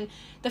bodies. And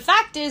the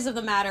fact is of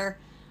the matter,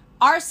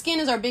 our skin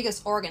is our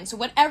biggest organ. So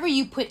whatever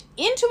you put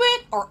into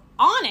it or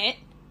on it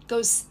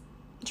goes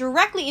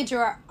directly into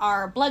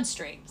our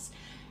bloodstreams.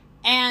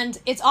 And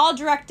it's all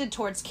directed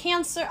towards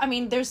cancer. I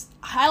mean,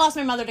 I lost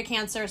my mother to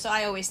cancer, so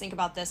I always think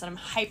about this, and I'm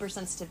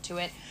hypersensitive to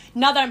it.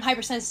 Not that I'm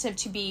hypersensitive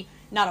to be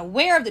not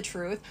aware of the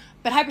truth,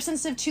 but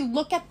hypersensitive to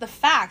look at the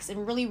facts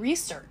and really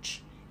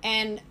research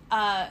and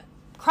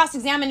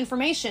cross-examine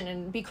information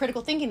and be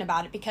critical thinking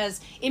about it,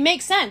 because it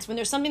makes sense when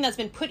there's something that's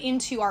been put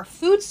into our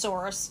food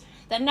source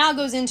that now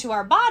goes into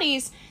our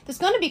bodies. There's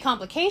going to be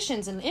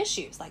complications and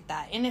issues like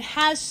that, and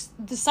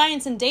the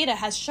science and data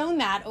has shown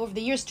that over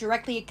the years,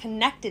 directly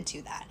connected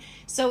to that.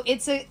 So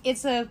it's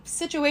a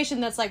situation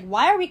that's like,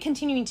 why are we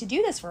continuing to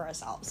do this for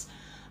ourselves?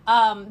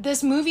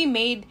 This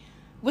movie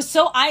was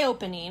so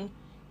eye-opening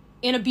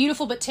in a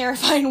beautiful but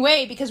terrifying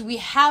way, because we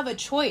have a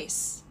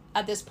choice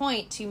at this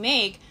point to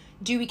make.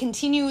 Do we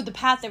continue the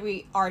path that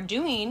we are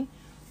doing,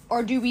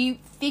 or do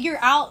we figure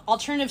out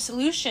alternative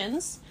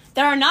solutions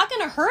that are not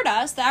going to hurt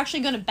us, that are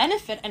actually going to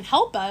benefit and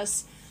help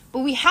us, but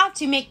we have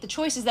to make the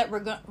choices that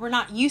we're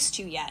not used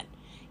to yet.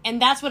 And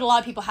that's what a lot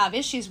of people have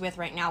issues with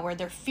right now, where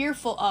they're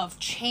fearful of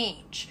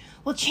change.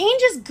 Well,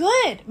 change is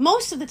good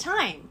most of the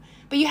time,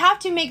 but you have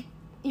to make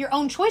your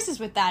own choices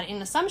with that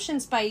and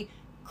assumptions by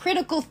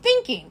critical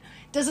thinking.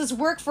 Does this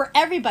work for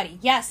everybody?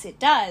 Yes, it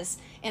does.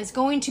 And it's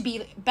going to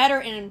be better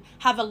and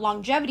have a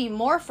longevity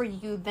more for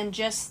you than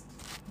just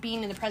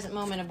being in the present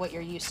moment of what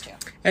you're used to.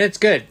 And it's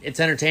good.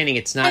 It's entertaining.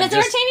 It's not. And it's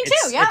entertaining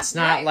too. Yeah. It's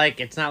not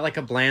like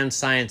a bland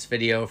science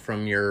video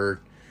from your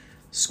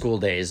school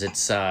days.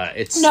 It's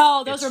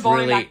no, those were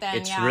boring really, back then.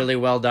 It's really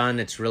well done.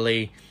 It's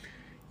really,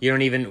 you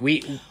don't even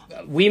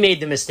we made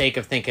the mistake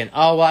of thinking,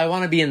 oh well, I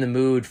want to be in the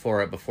mood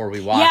for it before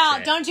we watch it.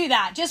 Yeah, don't do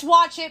that. Just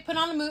watch it. Put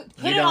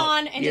it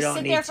on, and just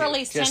sit there for at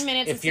least 10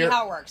 minutes and see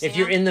how it works. If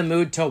you're in the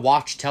mood to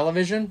watch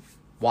television,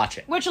 watch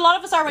it. Which a lot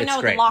of us are right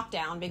now with the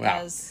lockdown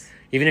because. Wow.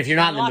 Even if you're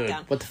not in the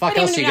mood, what the fuck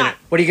else are you gonna?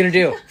 What are you gonna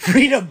do?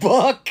 Read a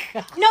book?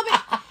 No, but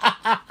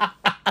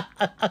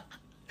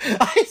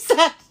I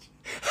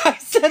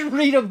said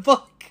read a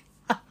book.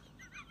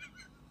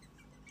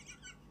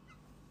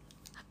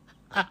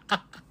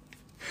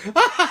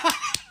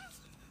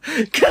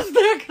 Because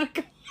they're gonna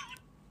go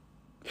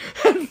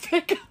and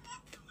pick up a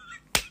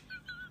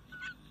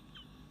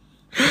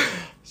book.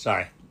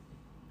 Sorry.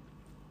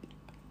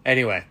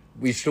 Anyway,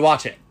 we should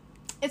watch it.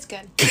 It's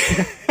good.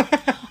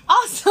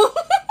 Also,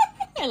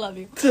 I love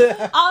you.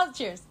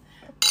 Cheers.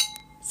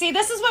 See,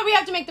 this is what we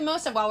have to make the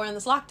most of while we're in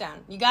this lockdown.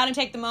 You got to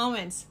take the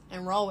moments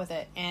and roll with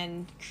it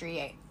and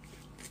create.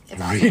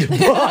 It's awesome. Read a book.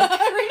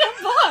 Read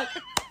a book.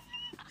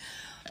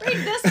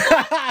 Read this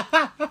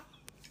book.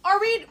 Or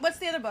read, what's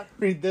the other book?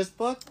 Read this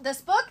book?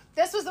 This book?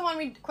 This was the one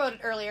we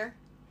quoted earlier.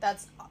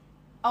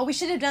 We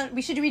should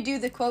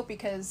redo the quote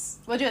because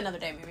we'll do it another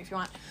day maybe if you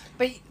want.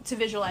 But to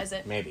visualize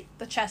it. Maybe.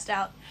 The chest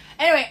out.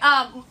 Anyway,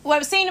 what I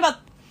was saying about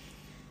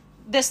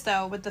this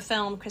though, with the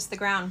film Kiss the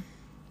Ground.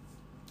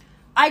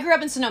 I grew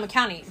up in Sonoma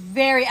County.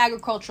 Very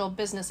agricultural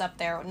business up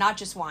there. Not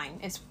just wine.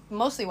 It's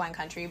mostly wine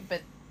country,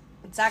 but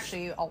it's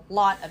actually a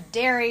lot of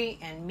dairy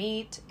and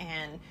meat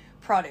and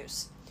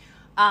produce.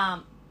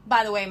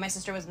 By the way, my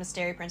sister was Miss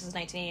Dairy Princess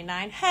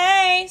 1989.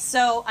 Hey!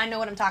 So I know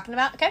what I'm talking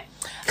about, okay?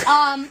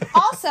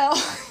 Also,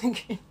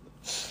 she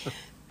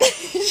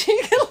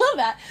could love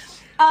that.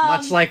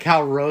 Much like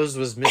how Rose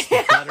was Miss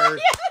Butter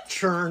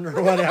Churn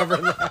or whatever.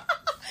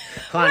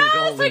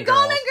 Golden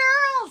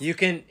Girls! You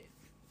can,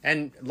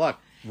 and look,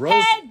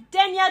 Rose. Hey,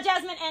 Danielle,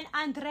 Jasmine, and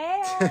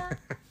Andrea.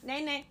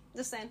 Nay,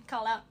 just saying,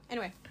 call out.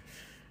 Anyway.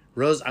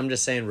 Rose, I'm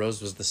just saying,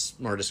 Rose was the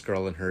smartest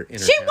girl in her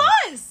She town.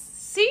 was!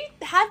 She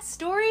had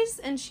stories,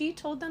 and she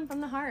told them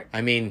from the heart. I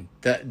mean,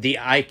 the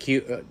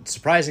IQ,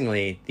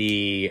 surprisingly,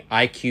 the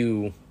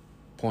IQ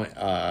point,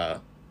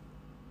 the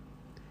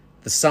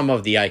sum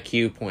of the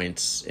IQ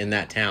points in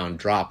that town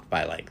dropped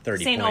by like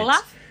 30 St. points.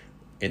 Olaf?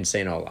 In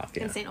St. Olaf,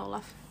 yeah. In St.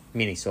 Olaf.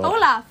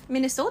 Minnesota.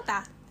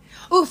 Minnesota.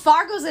 Ooh,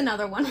 Fargo's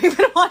another one we've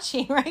been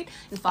watching, right?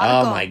 In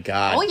Fargo. Oh my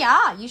God. Oh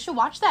yeah, you should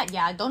watch that.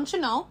 Yeah, don't you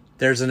know?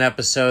 There's an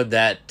episode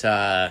that,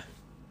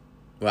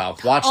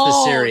 watch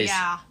the series.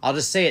 Yeah. I'll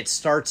just say it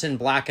starts in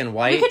black and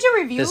white. We could do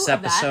a review this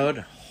of episode.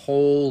 That.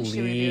 Holy. We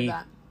should review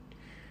that.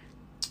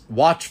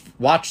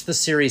 Watch the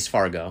series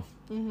Fargo.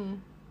 Mm-hmm.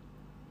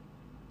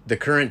 The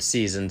current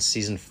season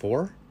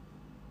 4.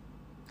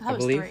 I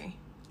believe. 3.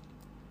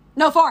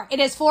 No, 4. It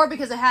is 4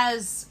 because it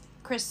has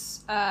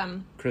Chris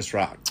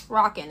Rock.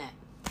 Rock in it.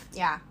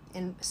 Yeah,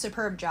 and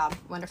superb job,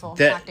 wonderful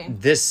acting.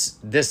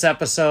 This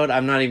episode,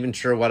 I'm not even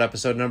sure what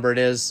episode number it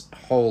is.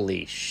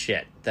 Holy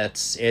shit,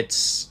 that's good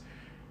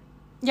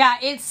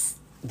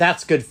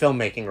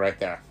filmmaking right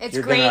there. It's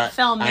great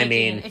filmmaking. I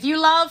mean, if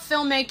you love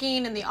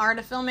filmmaking and the art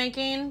of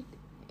filmmaking,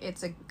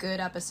 it's a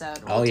good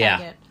episode. We'll take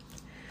it.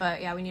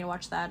 But yeah, we need to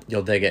watch that.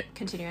 You'll dig it.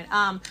 Continue it.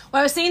 What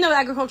I was saying though with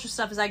agricultural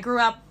stuff is I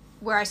grew up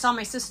where I saw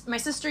my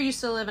sister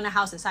used to live in a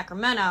house in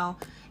Sacramento,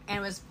 and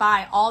it was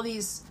by all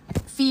these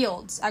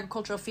fields,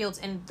 agricultural fields,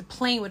 and the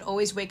plane would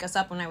always wake us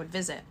up when I would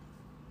visit.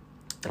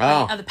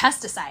 Of the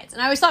pesticides.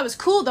 And I always thought it was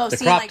cool though. The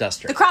crop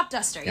duster. The crop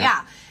duster,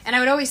 yeah. And I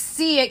would always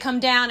see it come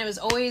down. It was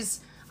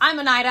always, I'm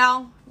a night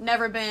owl,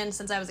 never been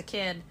since I was a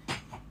kid,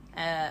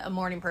 a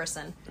morning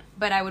person.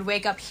 But I would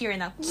wake up hearing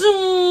that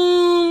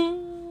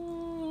zoom,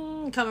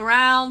 come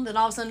around, and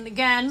all of a sudden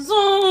again,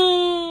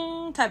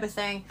 zoom, type of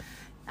thing.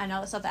 I know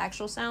that's not the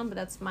actual sound, but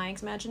that's my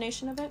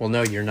imagination of it. Well,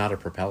 no, you're not a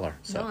propeller.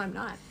 So. No, I'm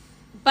not.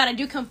 But I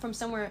do come from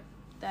somewhere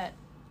that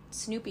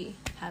Snoopy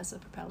has a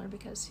propeller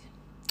because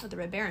of the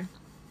Red Baron.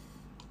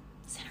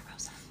 Santa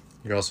Rosa.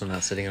 You're also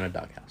not sitting on a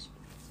doghouse.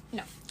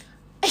 No.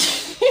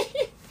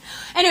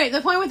 Anyway,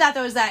 the point with that,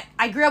 though, is that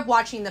I grew up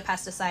watching the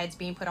pesticides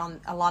being put on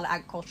a lot of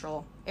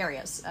agricultural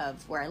areas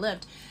of where I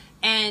lived.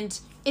 And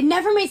it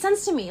never made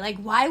sense to me. Like,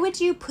 why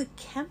would you put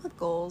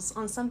chemicals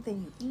on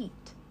something you eat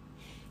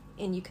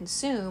and you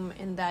consume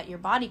and that your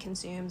body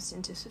consumes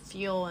into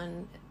fuel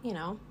and, you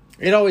know.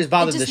 It always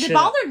bothered the shit. It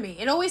bothered me.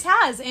 It always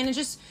has. And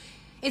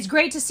it's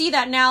great to see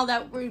that now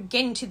that we're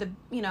getting to the,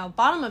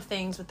 bottom of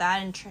things with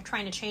that and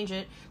trying to change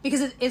it,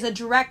 because it is a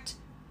direct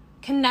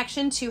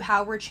connection to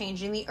how we're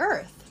changing the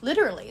earth,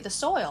 literally, the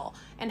soil,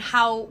 and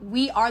how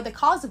we are the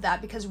cause of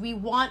that because we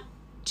want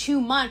too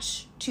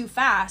much too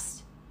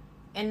fast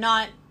and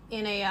not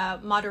in a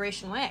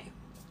moderation way.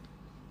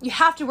 You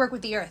have to work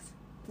with the earth.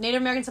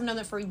 Native Americans have known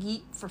that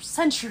for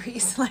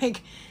centuries.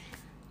 Like,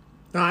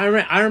 No,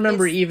 I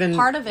remember it's even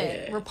part of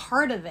it. We're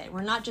part of it.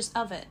 We're not just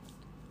of it.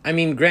 I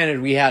mean,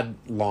 granted, we had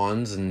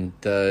lawns, and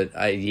the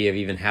idea of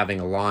even having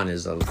a lawn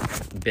is a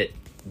bit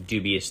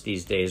dubious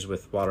these days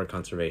with water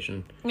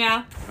conservation.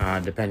 Yeah.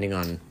 Depending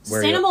on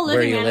where sustainable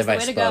living, you man, live, is the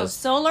way to go.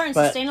 Solar and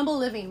sustainable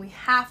living. We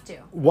have to.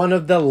 One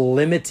of the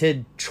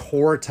limited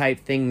chore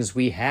type things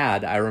we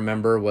had, I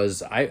remember,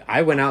 was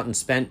I went out and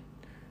spent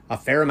a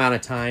fair amount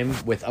of time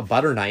with a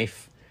butter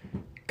knife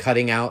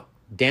cutting out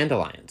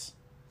dandelions.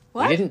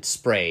 What? We didn't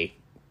spray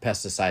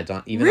pesticides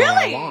on on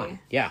our lawn.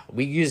 Yeah,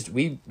 we used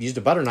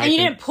a butter knife. And you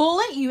didn't pull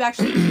it? You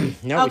actually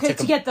no, we took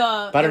to get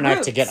the butter the knife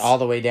roots. to get all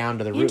the way down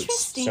to the roots.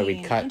 Interesting. So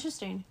we cut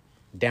Interesting.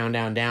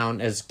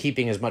 down as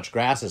keeping as much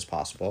grass as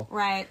possible.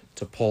 Right.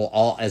 To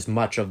pull as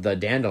much of the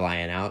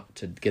dandelion out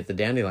to get the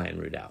dandelion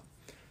root out.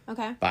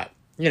 Okay. But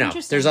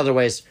there's other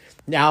ways.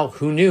 Now,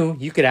 who knew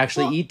you could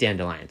actually eat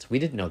dandelions? We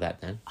didn't know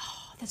that then.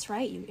 Oh, that's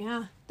right.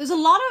 Yeah. There's a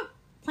lot of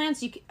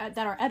plants that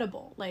are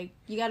edible. Like,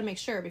 you got to make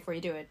sure before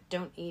you do it,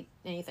 don't eat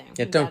anything.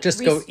 Yeah, don't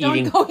go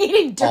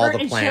eating dirt all the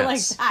and plants. shit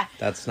like that.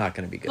 That's not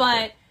going to be good.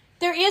 But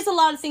there is a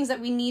lot of things that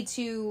we need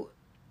to.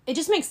 It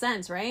just makes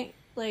sense, right?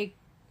 Like,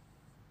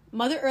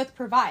 Mother Earth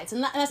provides,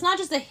 and that's not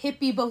just a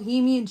hippie,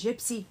 bohemian,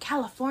 gypsy,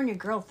 California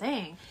girl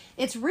thing.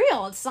 It's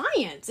real. It's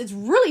science. It's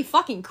really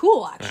fucking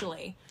cool,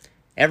 actually.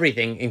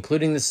 Everything,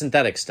 including the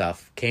synthetic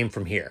stuff, came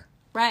from here.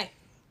 Right.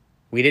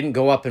 We didn't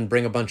go up and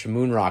bring a bunch of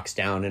moon rocks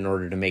down in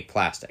order to make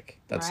plastic.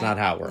 That's not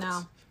how it works.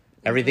 No.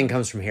 Everything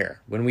comes from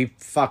here. When we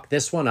fuck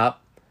this one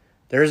up,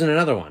 there isn't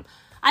another one.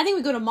 I think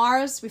we go to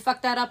Mars, we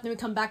fuck that up, then we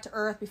come back to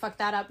Earth, we fuck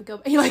that up, we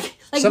go like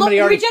Somebody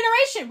look, already...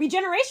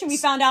 regeneration. We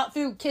found out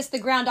through Kiss the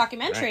Ground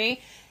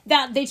documentary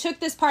that they took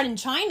this part in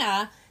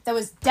China that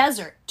was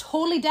desert,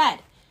 totally dead.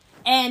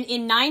 And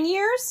in 9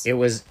 years, it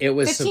was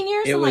 15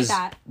 years, something like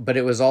that. But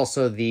it was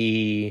also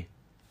the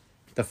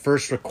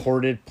first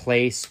recorded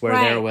place where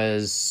there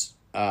was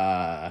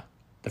the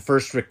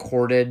first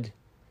recorded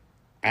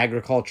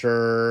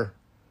agriculture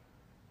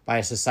by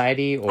a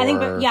society, or I think,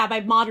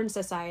 by modern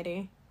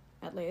society,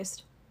 at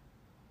least.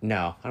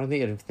 No, I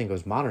didn't think it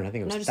was modern. I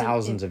think it was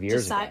thousands of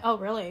years ago. Oh,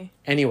 really?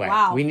 Anyway,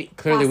 wow. we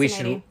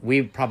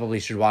probably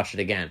should watch it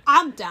again.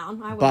 I'm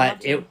down. I would love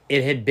to.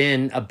 It had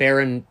been a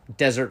barren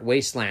desert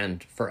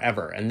wasteland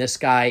forever, and this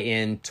guy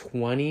in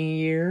 20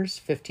 years,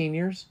 15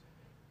 years,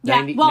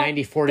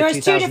 94 to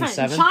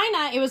 2007. In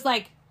China, it was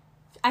like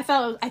I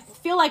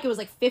feel like it was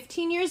like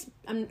 15 years.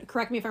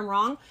 Correct me if I'm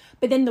wrong.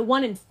 But then the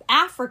one in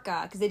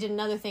Africa, because they did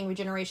another thing,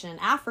 regeneration in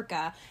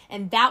Africa,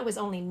 and that was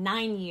only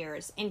 9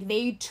 years. And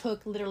they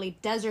took literally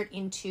desert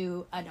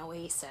into an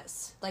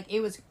oasis. Like, it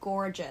was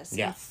gorgeous.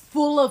 Yeah. And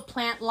full of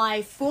plant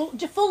life, full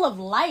of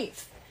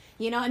life.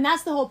 And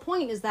that's the whole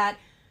point, is that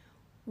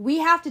we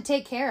have to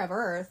take care of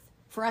Earth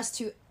for us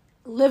to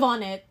live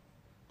on it,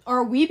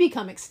 or we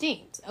become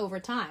extinct over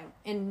time.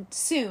 And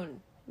soon.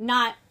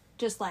 Not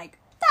just like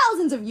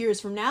thousands of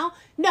years from now.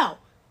 No.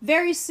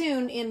 Very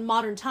soon in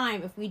modern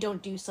time, if we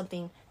don't do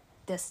something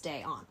this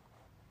day on.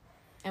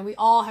 And we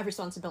all have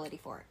responsibility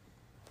for it.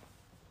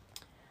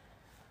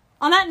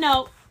 On that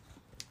note,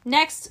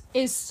 next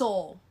is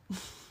Soul.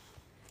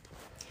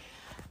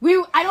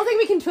 I don't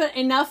think we can put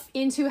enough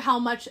into how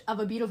much of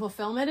a beautiful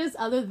film it is,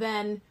 other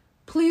than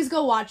please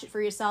go watch it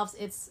for yourselves.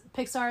 It's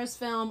Pixar's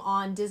film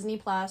on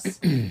Disney+.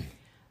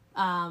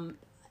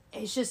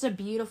 It's just a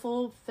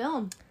beautiful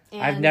film.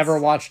 And I've never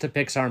watched a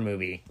Pixar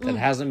movie that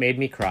hasn't made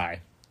me cry.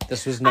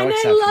 This was no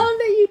exception. I love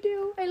that you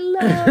do. I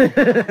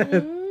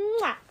love.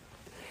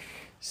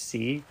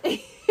 See,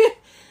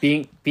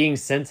 being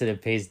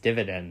sensitive pays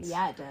dividends.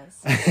 Yeah, it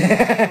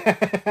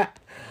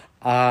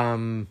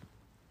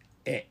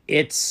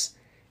does.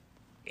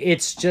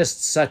 It's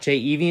just such a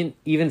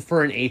even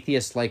for an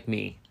atheist like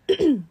me,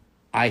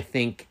 I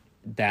think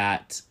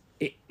that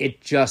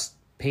it just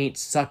paints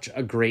such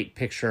a great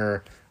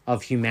picture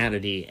of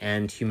humanity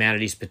and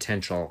humanity's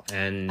potential.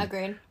 And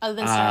agreed. Other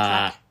than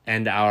Star Trek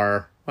and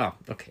our. Well,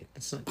 okay,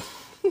 it's not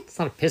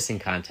a pissing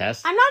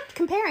contest. I'm not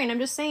comparing. I'm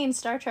just saying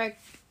Star Trek.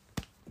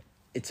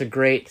 It's a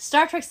great...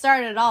 Star Trek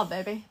started it all,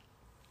 baby.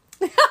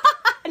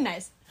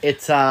 Nice.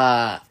 It's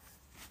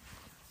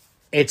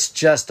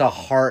just a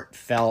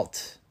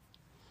heartfelt...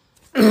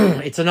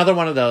 It's another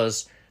one of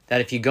those that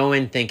if you go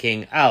in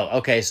thinking, oh,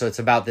 okay, so it's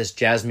about this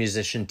jazz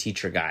musician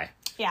teacher guy.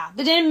 Yeah,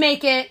 they didn't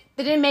make it.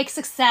 They didn't make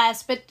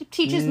success, but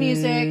teaches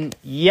music.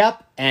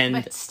 Yep, and...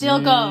 But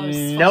still goes.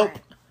 Nope.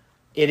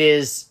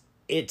 It's...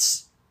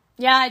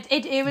 Yeah,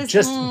 it was...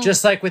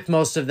 Just like with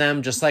most of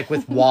them, just like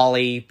with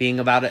WALL-E being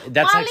about it.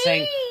 That's WALL-E! like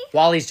saying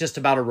WALL-E's just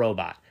about a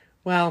robot.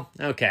 Well,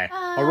 okay.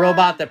 A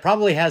robot that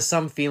probably has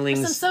some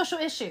feelings... Some social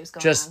issues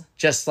going on.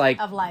 Just like...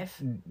 Of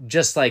life.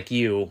 Just like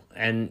you.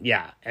 And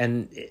yeah,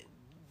 and...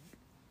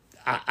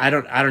 I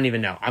don't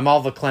even know. I'm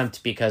all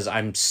verklempt because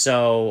I'm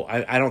so...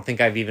 I don't think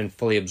I've even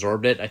fully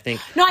absorbed it. I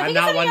think I'm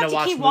not one to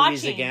watch movies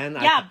watching. Again.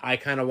 Yeah. I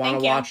kind of want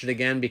to watch it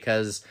again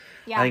because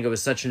I think it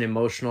was such an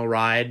emotional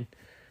ride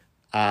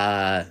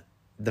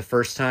the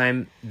first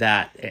time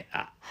that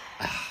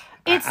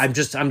I'm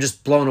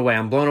just blown away.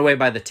 I'm blown away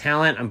by the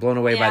talent. I'm blown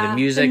away by the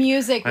music. The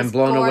music. I'm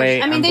blown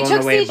away. I mean, they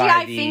took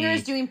CGI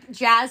fingers doing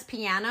jazz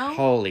piano.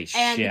 Holy shit!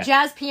 And the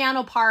jazz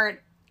piano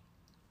part,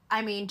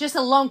 I mean, just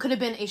alone could have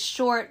been a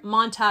short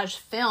montage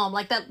film,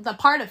 like the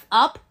part of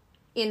Up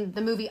in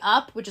the movie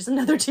Up, which is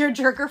another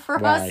tearjerker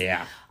for us.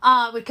 Yeah.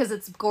 Because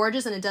it's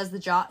gorgeous and it does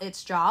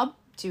its job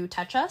to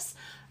touch us.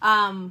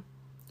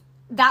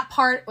 That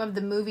part of the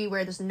movie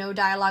where there's no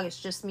dialogue,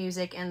 it's just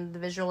music and the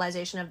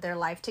visualization of their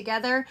life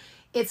together.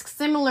 It's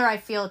similar, I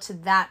feel, to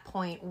that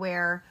point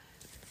where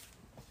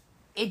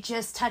it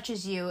just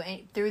touches you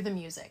through the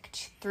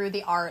music, through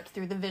the art,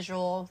 through the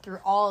visual, through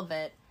all of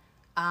it.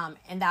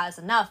 And that is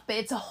enough. But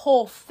it's a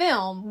whole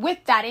film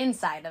with that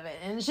inside of it.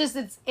 And it's just,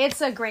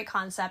 it's a great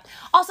concept.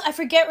 Also, I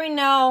forget right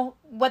now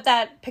what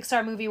that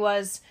Pixar movie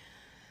was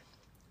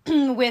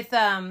with,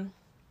 that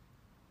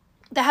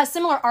has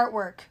similar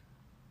artwork.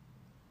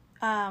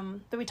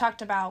 That we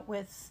talked about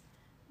with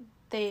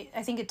I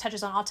think it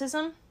touches on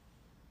autism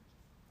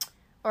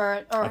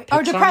or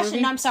depression.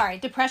 Movie? No, I'm sorry.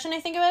 Depression, I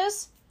think it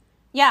was.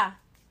 Yeah.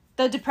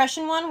 The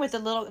depression one with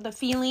the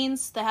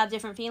feelings that have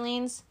different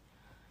feelings.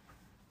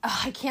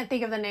 Oh, I can't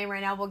think of the name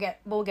right now. We'll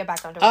get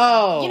back onto it.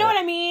 Oh. You know what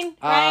I mean,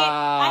 right?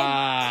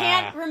 I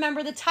can't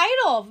remember the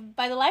title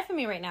by the life of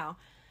me right now.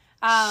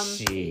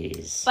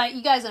 Jeez. But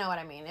you guys know what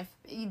I mean.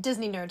 If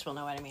Disney nerds will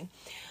know what I mean.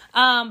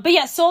 But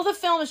yeah, Soul the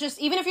film is just,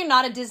 even if you're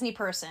not a Disney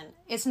person,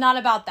 it's not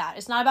about that.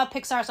 It's not about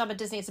Pixar, it's not about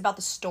Disney, it's about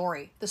the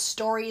story. The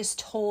story is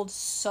told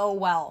so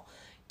well.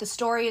 The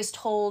story is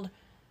told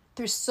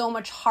through so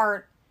much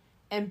heart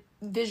and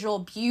visual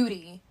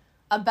beauty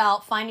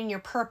about finding your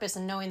purpose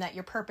and knowing that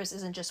your purpose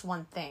isn't just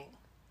one thing.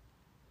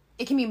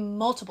 It can be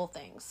multiple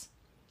things.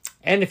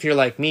 And if you're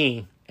like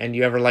me, and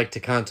you ever like to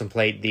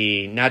contemplate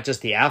not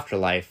just the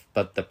afterlife,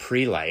 but the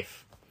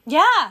pre-life.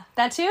 Yeah,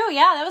 that too.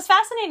 Yeah, that was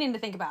fascinating to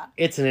think about.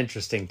 It's an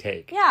interesting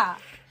take. Yeah.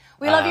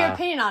 We love your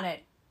opinion on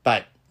it.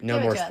 But no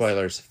more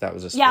spoilers if that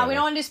was a spoiler. Yeah, we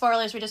don't want to do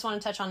spoilers. We just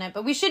want to touch on it.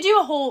 But we should do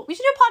a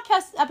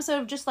podcast episode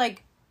of just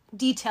like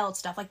detailed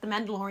stuff, like the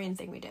Mandalorian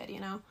thing we did, you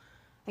know?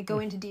 Like go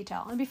into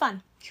detail. It'd be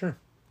fun. Sure.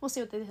 We'll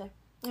see what they say.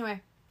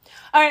 Anyway.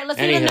 All right, let's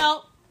leave a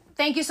note.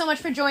 Thank you so much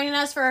for joining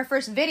us for our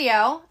first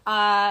video.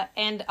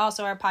 And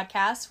also our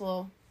podcast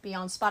will be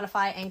on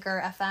Spotify,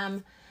 Anchor,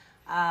 FM,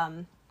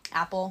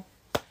 Apple.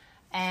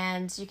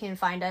 And you can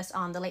find us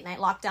on the Late Night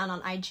Lockdown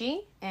on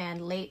IG and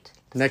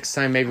Next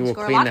time, maybe we'll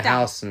clean the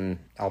house and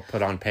I'll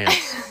put on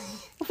pants.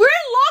 We're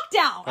in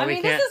lockdown. I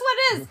mean, this is what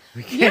it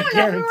is. You don't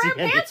know if we're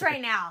wearing pants right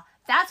now.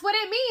 That's what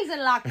it means in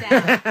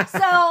lockdown.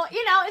 So,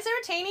 it's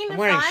entertaining and I'm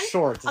wearing fun.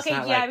 Shorts. Okay,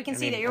 yeah, we can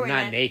see that you're wearing it.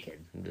 I'm not naked.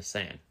 I'm just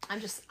saying. I'm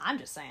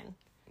just saying.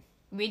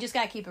 We just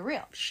gotta keep it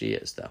real. She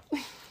is, though. All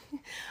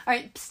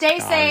right, stay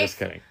safe. I'm just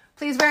kidding.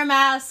 Please wear a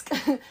mask,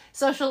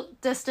 social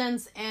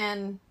distance,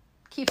 and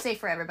keep safe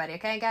for everybody,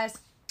 okay, guys?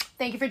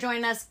 Thank you for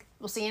joining us.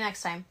 We'll see you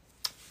next time.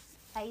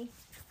 Bye.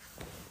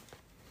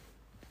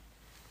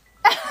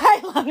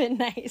 I love it.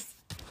 Nice.